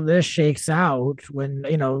see how this shakes out when,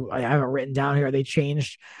 I have it written down here. They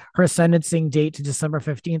changed her sentencing date to December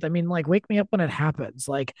 15th. I mean, like, wake me up when it happens.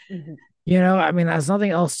 Like, I mean, there's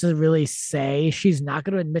nothing else to really say. She's not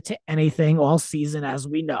going to admit to anything all season, as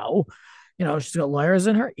we know. She's got lawyers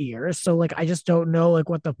in her ears. So, like, I just don't know, like,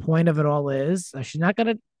 what the point of it all is. She's not going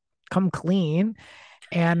to come clean.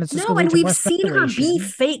 And it's just and we've seen her be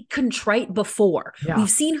fake contrite before. Yeah. We've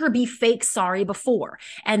seen her be fake sorry before.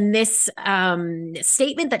 And this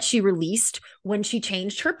statement that she released when she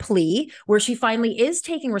changed her plea, where she finally is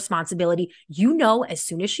taking responsibility, as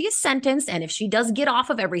soon as she is sentenced, and if she does get off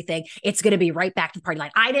of everything, it's going to be right back to the party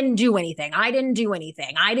line. I didn't do anything. I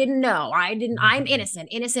didn't know. I'm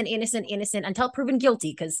innocent until proven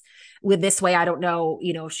guilty. Because with this way, I don't know,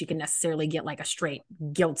 if she can necessarily get like a straight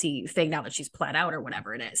guilty thing now that she's pled out or whatever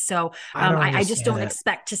it is. So I just don't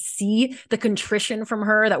expect to see the contrition from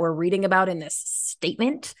her that we're reading about in this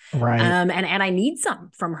statement. Right. And I need some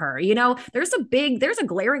from her. There's a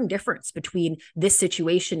glaring difference between this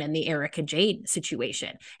situation and the Erika Jayne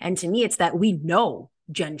situation. And to me, it's that we know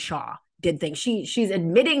Jen Shah did things. She's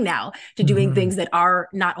admitting now to doing things that are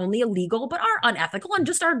not only illegal, but are unethical and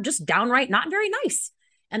are just downright not very nice.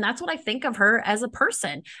 And that's what I think of her as a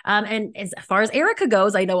person. And as far as Erika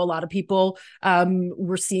goes, I know a lot of people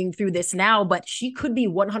were seeing through this now, but she could be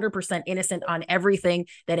 100% innocent on everything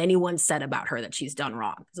that anyone said about her that she's done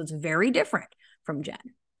wrong. So it's very different from Jen.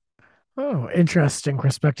 Oh, interesting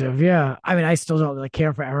perspective. Yeah. I mean, I still don't really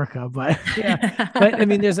care for Erika, but yeah. But I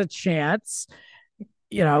mean, there's a chance,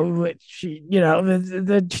 the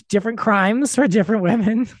different crimes for different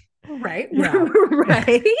women. Right. Yeah.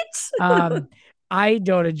 Right. I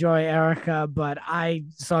don't enjoy Erika, but I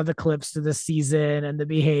saw the clips to this season and the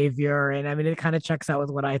behavior. And I mean, it kind of checks out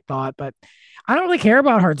with what I thought, but I don't really care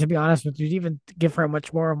about her, to be honest with you, to even give her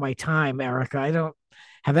much more of my time, Erika. I don't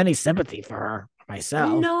have any sympathy for her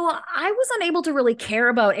myself. No, I was unable to really care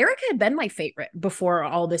about Erika. Had been my favorite before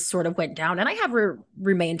all this sort of went down, and I have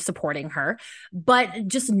remained supporting her, but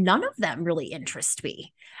just none of them really interest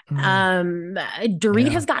me.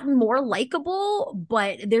 Dorit has gotten more likable,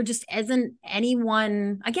 but there just isn't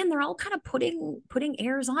anyone. Again, they're all kind of putting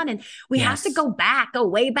airs on, and we have to go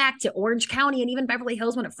way back to Orange County and even Beverly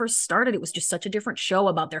Hills when it first started. It was just such a different show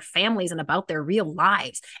about their families and about their real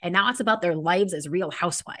lives, and now it's about their lives as real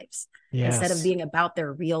housewives. Instead of being about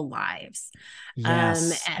their real lives.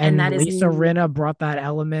 Yes. And that is Lisa Rinna brought that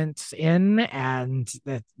element in, and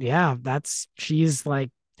she's like,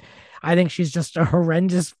 I think she's just a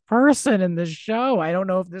horrendous person in the show. I don't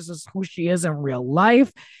know if this is who she is in real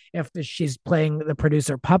life, if she's playing the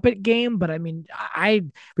producer puppet game, but I mean, I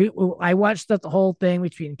watched the whole thing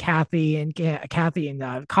between Kathy and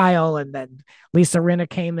Kyle, and then Lisa Rinna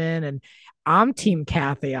came in, and I'm team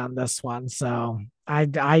Kathy on this one. So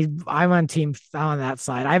I'm on that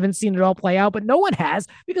side. I haven't seen it all play out, but no one has,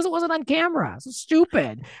 because it wasn't on camera. It's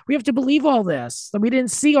stupid. We have to believe all this that we didn't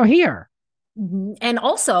see or hear. And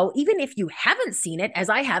also, even if you haven't seen it, as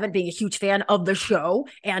I haven't, being a huge fan of the show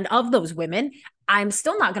and of those women, I'm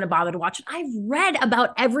still not going to bother to watch it. I've read about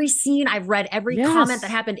every scene. I've read every comment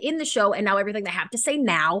that happened in the show, and now everything they have to say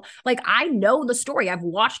now. Like, I know the story. I've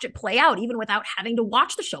watched it play out even without having to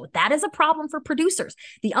watch the show. That is a problem for producers.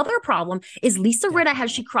 The other problem is Lisa Rinna.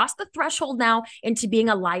 Has she crossed the threshold now into being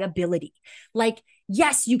a liability? Like,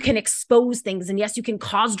 yes, you can expose things, and yes, you can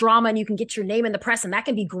cause drama, and you can get your name in the press, and that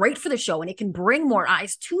can be great for the show, and it can bring more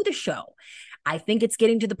eyes to the show. I think it's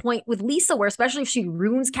getting to the point with Lisa where, especially if she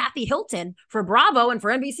ruins Kathy Hilton for Bravo and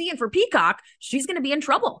for NBC and for Peacock, she's going to be in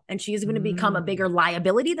trouble, and she is going to become a bigger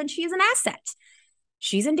liability than she is an asset.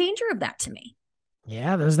 She's in danger of that to me.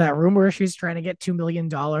 Yeah, there's that rumor she's trying to get $2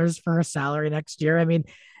 million for her salary next year. I mean,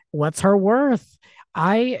 what's her worth?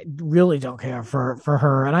 I really don't care for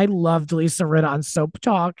her. And I loved Lisa Rinna on Soap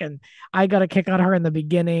Talk, and I got a kick on her in the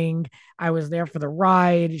beginning. I was there for the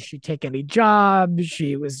ride. She'd take any job.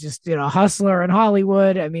 She was just, a hustler in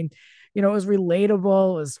Hollywood. I mean, you know, it was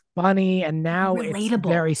relatable, it was funny, and now it's Relatable.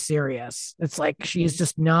 very serious. It's like she's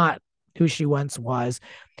just not who she once was.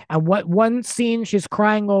 And what one scene she's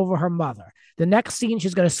crying over her mother. The next scene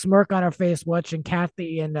she's got a smirk on her face watching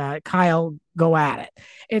Kathy and Kyle go at it.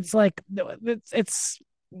 It's like it's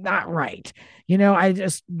not right. You know, I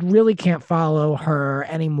just really can't follow her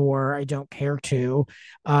anymore. I don't care to.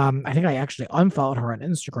 I think I actually unfollowed her on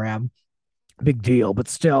Instagram. Big deal, but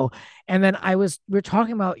still. And then we were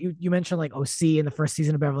talking about you mentioned like OC in the first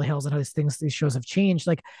season of Beverly Hills and how these shows have changed.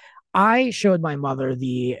 Like I showed my mother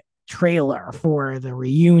the trailer for the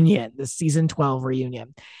reunion, the season 12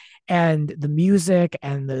 reunion, and the music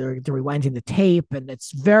and the rewinding the tape, and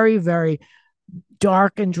it's very, very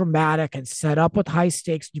dark and dramatic and set up with high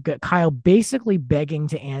stakes. You get Kyle basically begging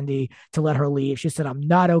to Andy to let her leave. She said, I'm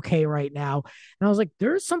not okay right now. And I was like,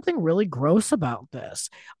 there's something really gross about this.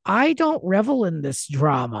 I don't revel in this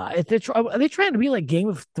drama. Are they trying to be like Game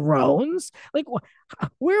of Thrones? Like,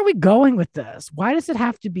 where are we going with this? Why does it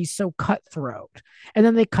have to be so cutthroat? And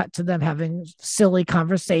then they cut to them having silly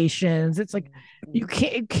conversations. It's like,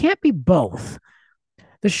 it can't be both.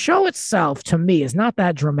 The show itself to me is not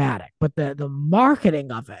that dramatic, but the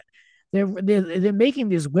marketing of it, they're making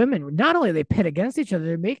these women, not only are they pit against each other,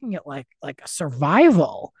 they're making it like a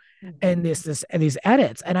survival and this and these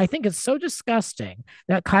edits. And I think it's so disgusting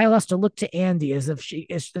that Kyle has to look to Andy as if she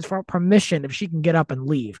is for permission if she can get up and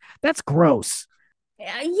leave. That's gross.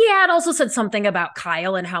 Yeah, it also said something about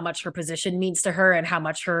Kyle and how much her position means to her and how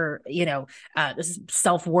much her,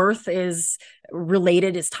 self-worth is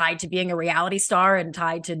tied to being a reality star and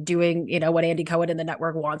tied to doing, what Andy Cohen and the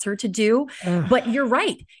network wants her to do. But you're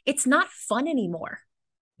right. It's not fun anymore.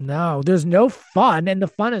 No, there's no fun. And the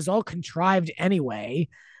fun is all contrived anyway.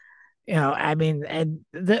 You know, I mean, and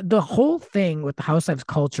the whole thing with the Housewives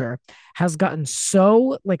culture has gotten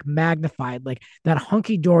so like magnified, like that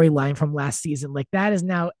hunky dory line from last season, like that is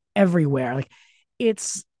now everywhere. Like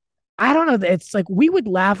I don't know. It's like we would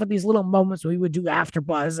laugh at these little moments. We would do after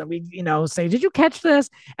buzz and we, say, "Did you catch this?"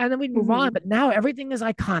 And then we'd move on. But now everything is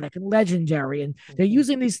iconic and legendary, and they're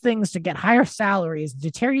using these things to get higher salaries to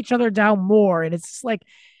tear each other down more. And it's just like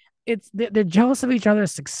they're jealous of each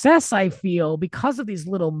other's success, I feel, because of these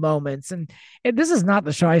little moments. And this is not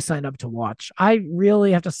the show I signed up to watch. I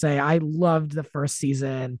really have to say I loved the first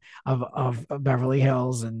season of Beverly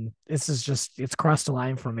Hills, and it's crossed the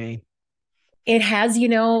line for me. It has,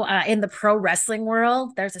 in the pro wrestling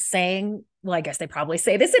world, there's a saying, well, I guess they probably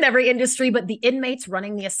say this in every industry, but the inmates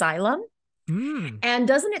running the asylum. And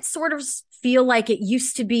doesn't it sort of feel like it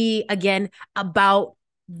used to be, again, about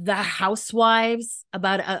the housewives,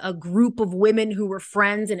 about a group of women who were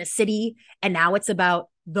friends in a city, and now it's about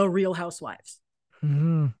the Real Housewives.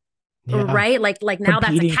 Yeah. Right? Like now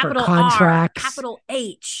competing that's a capital R, capital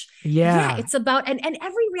H. Yeah. It's about, and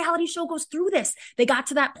every reality show goes through this. They got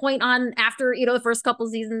to that point after, the first couple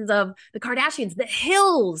seasons of the Kardashians, the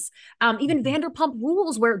Hills, even Vanderpump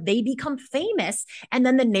Rules, where they become famous. And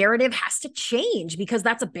then the narrative has to change because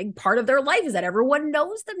that's a big part of their life is that everyone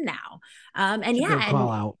knows them now. Call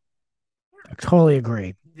out. I totally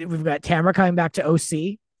agree. We've got Tamara coming back to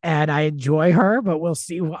OC. And I enjoy her, but we'll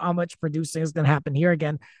see how much producing is going to happen here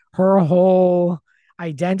again. Her whole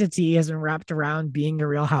identity has been wrapped around being a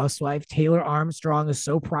Real Housewife. Taylor Armstrong is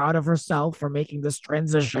so proud of herself for making this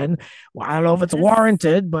transition. Well, I don't know if it's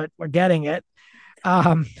warranted, but we're getting it.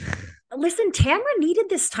 Listen, Tamara needed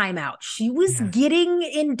this time out. She was getting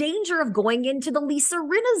in danger of going into the Lisa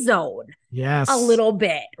Rinna zone. Yes. A little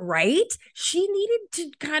bit, right? She needed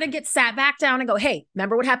to kind of get sat back down and go, hey,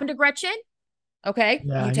 remember what happened to Gretchen? Okay,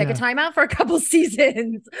 you take a timeout for a couple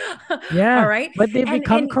seasons. Yeah. All right. But they've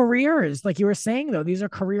become careers. Like you were saying, though, these are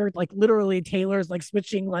career, like literally Taylor's like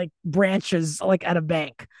switching like branches like at a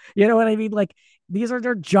bank. You know what I mean? Like these are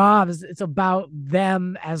their jobs. It's about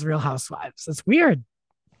them as Real Housewives. It's weird.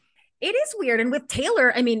 It is weird. And with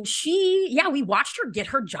Taylor, I mean, we watched her get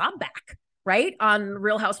her job back, right? On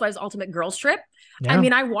Real Housewives Ultimate Girls Trip. Yeah. I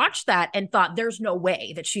mean, I watched that and thought there's no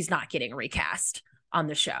way that she's not getting recast on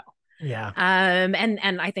the show. Yeah.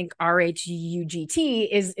 And I think RHUGT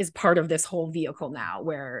is part of this whole vehicle now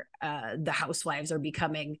where the housewives are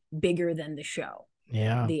becoming bigger than the show.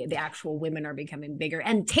 Yeah. The actual women are becoming bigger.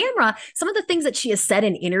 And Tamara, some of the things that she has said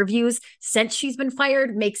in interviews since she's been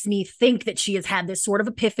fired makes me think that she has had this sort of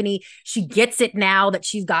epiphany. She gets it now that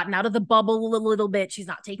she's gotten out of the bubble a little bit. She's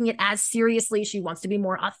not taking it as seriously. She wants to be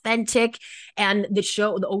more authentic. And the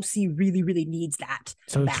OC really, really needs that.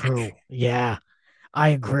 So back. True. Yeah. I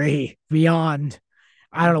agree. Beyond,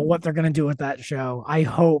 I don't know what they're going to do with that show. I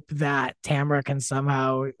hope that Tamara can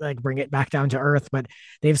somehow like bring it back down to earth, but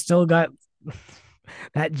they've still got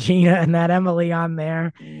that Gina and that Emily on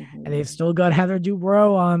there, and they've Mhm. still got Heather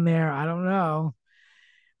Dubrow on there. I don't know.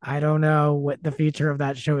 I don't know what the future of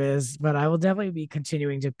that show is, but I will definitely be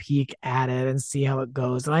continuing to peek at it and see how it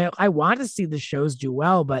goes. And I want to see the shows do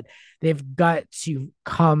well, but they've got to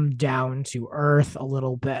come down to earth a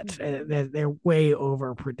little bit. They're way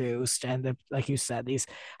overproduced. And like you said, these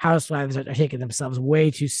housewives are taking themselves way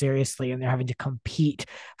too seriously and they're having to compete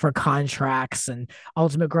for contracts. And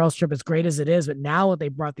Ultimate Girls Trip, as great as it is, but now they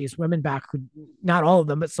brought these women back, who, not all of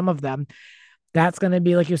them, but some of them, that's going to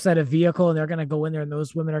be, like you said, a vehicle, and they're going to go in there, and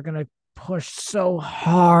those women are going to push so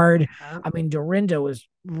hard. I mean, Dorinda was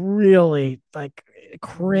really like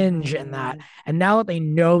cringe in that. And now that they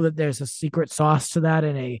know that there's a secret sauce to that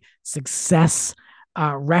and a success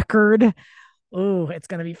record, oh, it's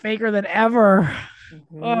going to be faker than ever.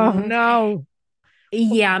 Oh, no.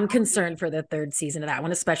 Yeah, I'm concerned for the third season of that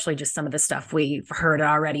one, especially just some of the stuff we've heard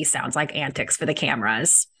already sounds like antics for the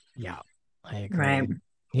cameras. Yeah, I agree. Right.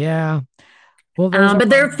 Yeah. Well, but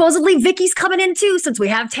they're supposedly Vicky's coming in too. Since we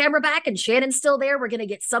have Tamara back and Shannon's still there, we're gonna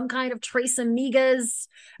get some kind of Trace Amigas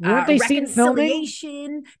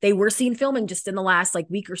reconciliation. They were seen filming just in the last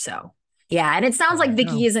week or so. Yeah, and it sounds like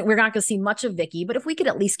Vicky isn't. We're not gonna see much of Vicky, but if we could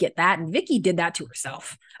at least get that, and Vicky did that to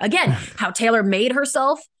herself again. How Taylor made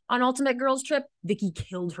herself on Ultimate Girls Trip, Vicky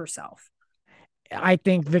killed herself. I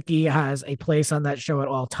think Vicky has a place on that show at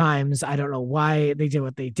all times. I don't know why they did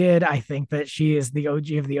what they did. I think that she is the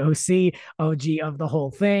OG of the OC, OG of the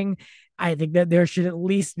whole thing. I think that there should at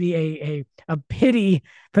least be a pity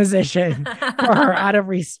position for her out of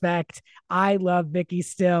respect. I love Vicky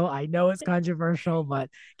still. I know it's controversial, but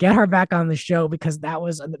get her back on the show, because that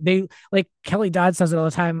was, they, like Kelly Dodd says it all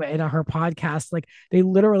the time in her podcast, like they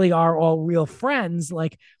literally are all real friends.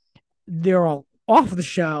 Like they're all off the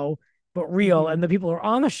show but real, and the people who are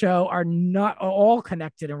on the show are not all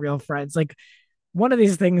connected and real friends. Like one of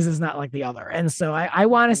these things is not like the other. And so I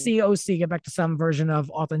want to see OC get back to some version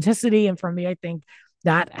of authenticity. And for me, I think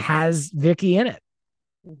that has Vicky in it.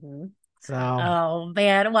 So, oh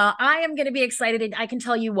man, well, I am going to be excited. And I can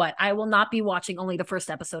tell you what, I will not be watching only the first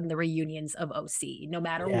episode in the reunions of OC, no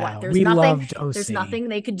matter what. There's nothing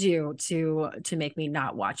they could do to make me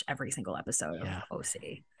not watch every single episode of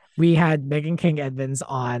OC. We had Megan King Edmonds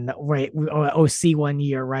on OC one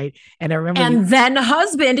year, right? And I remember, and then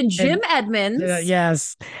husband Jim Edmonds,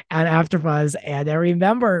 yes, and AfterBuzz. And I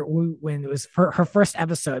remember when it was her first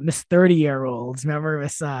episode, Miss 30-year-olds. Remember, it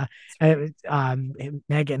was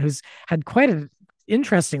Megan, who's had quite an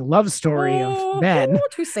interesting love story of men,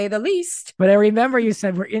 to say the least. But I remember you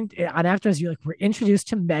said on AfterBuzz, you're like, we're introduced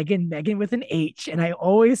to Megan with an H, and I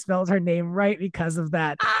always spelled her name right because of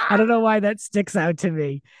that. I don't know why that sticks out to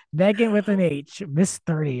me. Megan with an H, Miss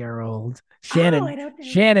 30-year-old. Shannon.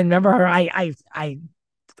 Shannon, remember her? I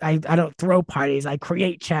don't throw parties. I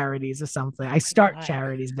create charities or something. I start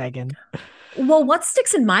charities, Megan. Well, what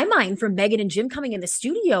sticks in my mind from Megan and Jim coming in the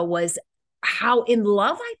studio was how in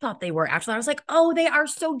love I thought they were. After that, I was like, oh, they are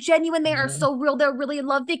so genuine. They are so real. They're really in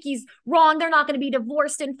love. Vicky's wrong. They're not going to be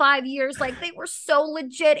divorced in 5 years. Like, they were so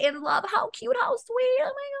legit in love. How cute. How sweet. Oh my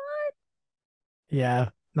God. Yeah.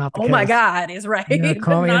 Not the case. My God is right. Yeah,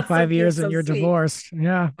 call me in 5 years and you're divorced.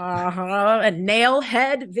 Yeah. A nail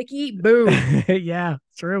head Vicky. Boom. Yeah,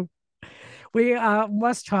 true. We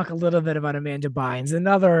must talk a little bit about Amanda Bynes,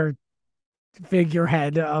 another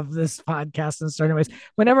figurehead of this podcast in certain ways.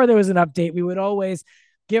 Whenever there was an update, we would always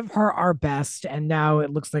give her our best, and now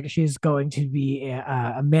it looks like she's going to be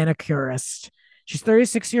a manicurist. She's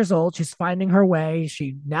 36 years old. She's finding her way.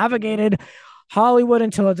 She navigated Hollywood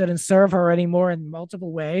until it didn't serve her anymore in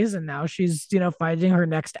multiple ways, and now she's finding her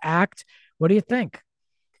next act. What do you think?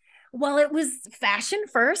 Well, it was fashion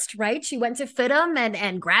first, right? She went to FITM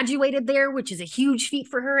and graduated there, which is a huge feat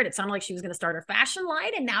for her. And it sounded like she was going to start her fashion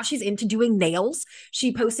line. And now she's into doing nails.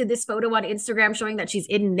 She posted this photo on Instagram showing that she's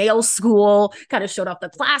in nail school, kind of showed off the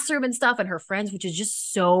classroom and stuff and her friends, which is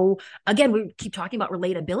just so, again, we keep talking about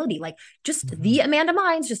relatability, like just the Amanda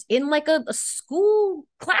Bynes, just in like a school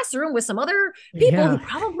classroom with some other people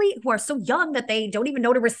who are so young that they don't even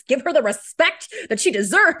know to give her the respect that she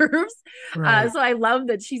deserves. Right. So I love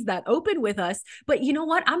that she's that open with us. But you know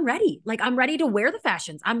what? I'm ready. Like, I'm ready to wear the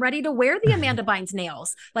fashions. I'm ready to wear the Amanda Bynes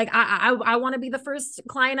nails. Like, I want to be the first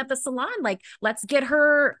client at the salon. Like, let's get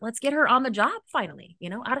her on the job finally,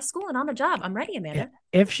 out of school and on the job. I'm ready, Amanda.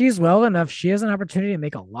 If she's well enough, she has an opportunity to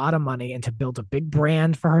make a lot of money and to build a big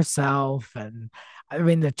brand for herself. And I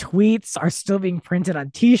mean, the tweets are still being printed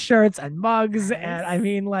on t-shirts and mugs. Nice. And I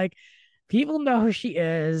mean, like, people know who she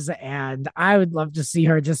is. And I would love to see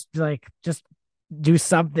her just do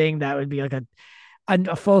something that would be like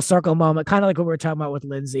a full circle moment, kind of like what we were talking about with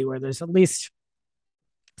Lindsay, where there's at least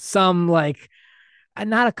some like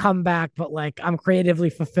not a comeback, but like I'm creatively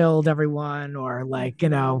fulfilled, everyone, or like,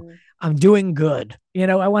 I'm doing good.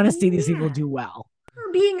 I want to see these people do well.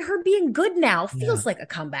 Her being good now feels like a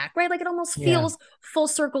comeback, right? Like it almost feels full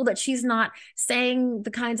circle that she's not saying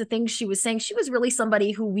the kinds of things she was saying. She was really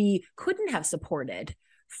somebody who we couldn't have supported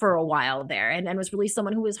for a while there, and was really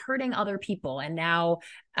someone who was hurting other people. And now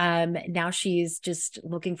she's just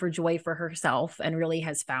looking for joy for herself and really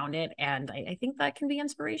has found it. And I think that can be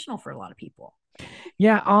inspirational for a lot of people.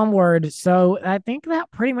 Yeah, onward. So I think that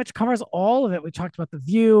pretty much covers all of it. We talked about The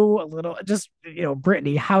View, a little, just,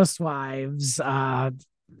 Britney, Housewives,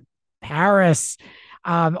 Paris,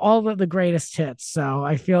 all of the greatest hits. So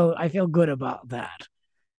I feel good about that.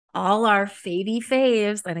 All our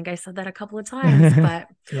faves. I think I said that a couple of times, but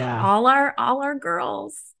yeah, all our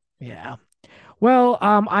girls. Yeah. Well,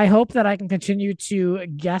 I hope that I can continue to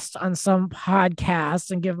guest on some podcasts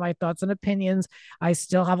and give my thoughts and opinions. I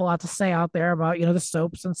still have a lot to say out there about, the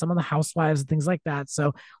soaps and some of the housewives and things like that.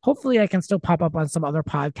 So hopefully I can still pop up on some other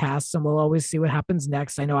podcasts, and we'll always see what happens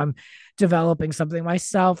next. I know I'm developing something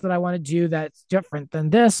myself that I want to do that's different than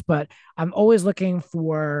this, but I'm always looking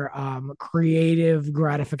for creative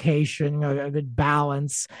gratification, a good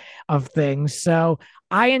balance of things. So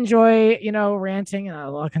I enjoy, ranting, and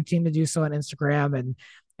I'll continue to do so on Instagram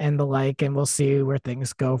and the like, and we'll see where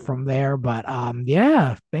things go from there. But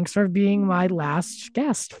thanks for being my last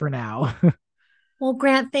guest for now. Well,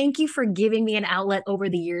 Grant, thank you for giving me an outlet over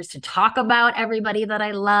the years to talk about everybody that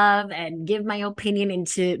I love and give my opinion and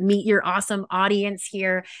to meet your awesome audience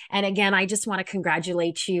here. And again, I just want to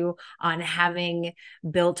congratulate you on having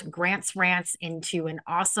built Grant's Rants into an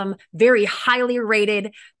awesome, very highly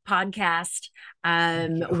rated podcast.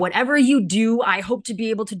 Whatever you do, I hope to be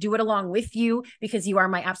able to do it along with you, because you are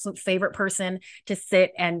my absolute favorite person to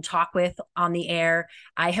sit and talk with on the air.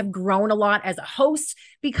 I have grown a lot as a host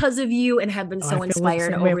because of you and have been so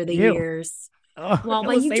inspired over the years. Well,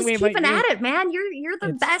 but you just keeping at it, man. You're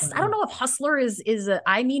the best. I don't know if hustler is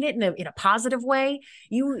I mean it in a positive way.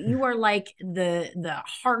 You are like the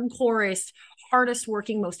hardcorest, hardest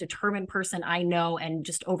working, most determined person I know. And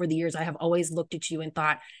just over the years, I have always looked at you and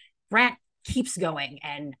thought, Grant keeps going,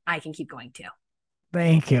 and I can keep going too.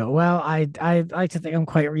 Thank you. Well, I like to think I'm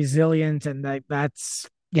quite resilient, and that's,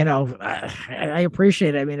 I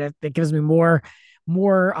appreciate it. I mean, it gives me more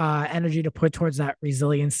energy to put towards that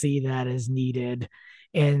resiliency that is needed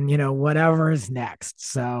in, whatever is next.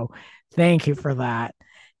 So thank you for that.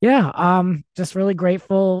 Yeah, just really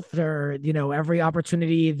grateful for, every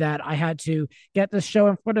opportunity that I had to get this show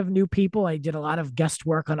in front of new people. I did a lot of guest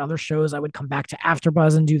work on other shows. I would come back to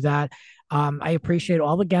AfterBuzz and do that. I appreciate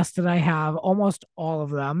all the guests that I have. Almost all of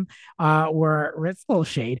them were, it's a little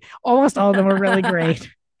shade. Almost all of them were really great.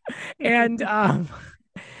 And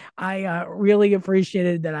I really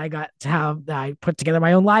appreciated that I got to I put together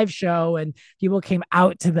my own live show, and people came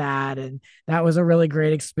out to that. And that was a really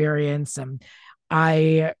great experience. And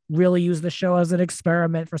I really used the show as an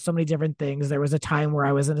experiment for so many different things. There was a time where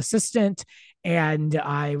I was an assistant, and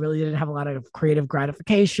I really didn't have a lot of creative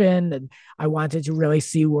gratification, and I wanted to really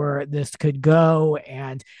see where this could go.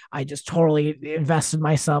 And I just totally invested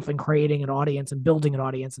myself in creating an audience and building an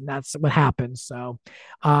audience, and that's what happened. So,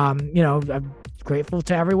 I'm grateful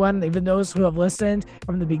to everyone, even those who have listened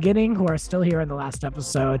from the beginning, who are still here in the last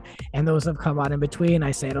episode, and those who have come on in between.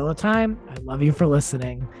 I say it all the time. I love you for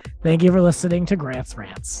listening. Thank you for listening to Grant's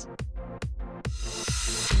Rants.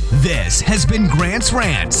 This has been Grant's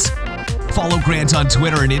Rants. Follow Grant on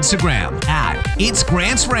Twitter and Instagram at It's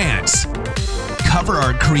Grant's Rants. Cover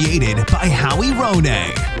art created by Howie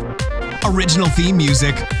Ronay. Original theme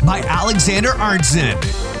music by Alexander Arntzen.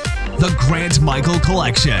 The Grant Michael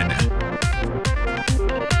Collection.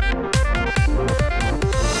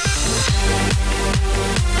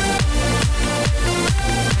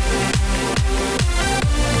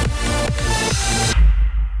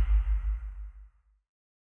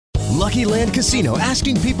 Lucky Land Casino,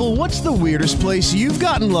 asking people, what's the weirdest place you've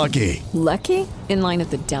gotten lucky? Lucky? In line at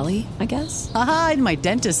the deli, I guess? Aha, in my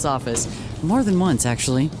dentist's office. More than once,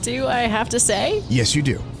 actually. Do I have to say? Yes, you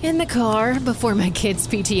do. In the car before my kids'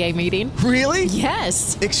 PTA meeting. Really?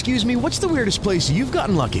 Yes. Excuse me, what's the weirdest place you've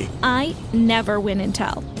gotten lucky? I never win and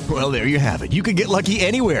tell. Well, there you have it. You can get lucky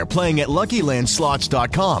anywhere, playing at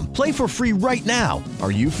LuckyLandSlots.com. Play for free right now.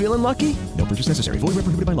 Are you feeling lucky? No purchase necessary. Void where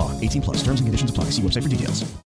prohibited by law. 18+. Terms and conditions apply. See website for details.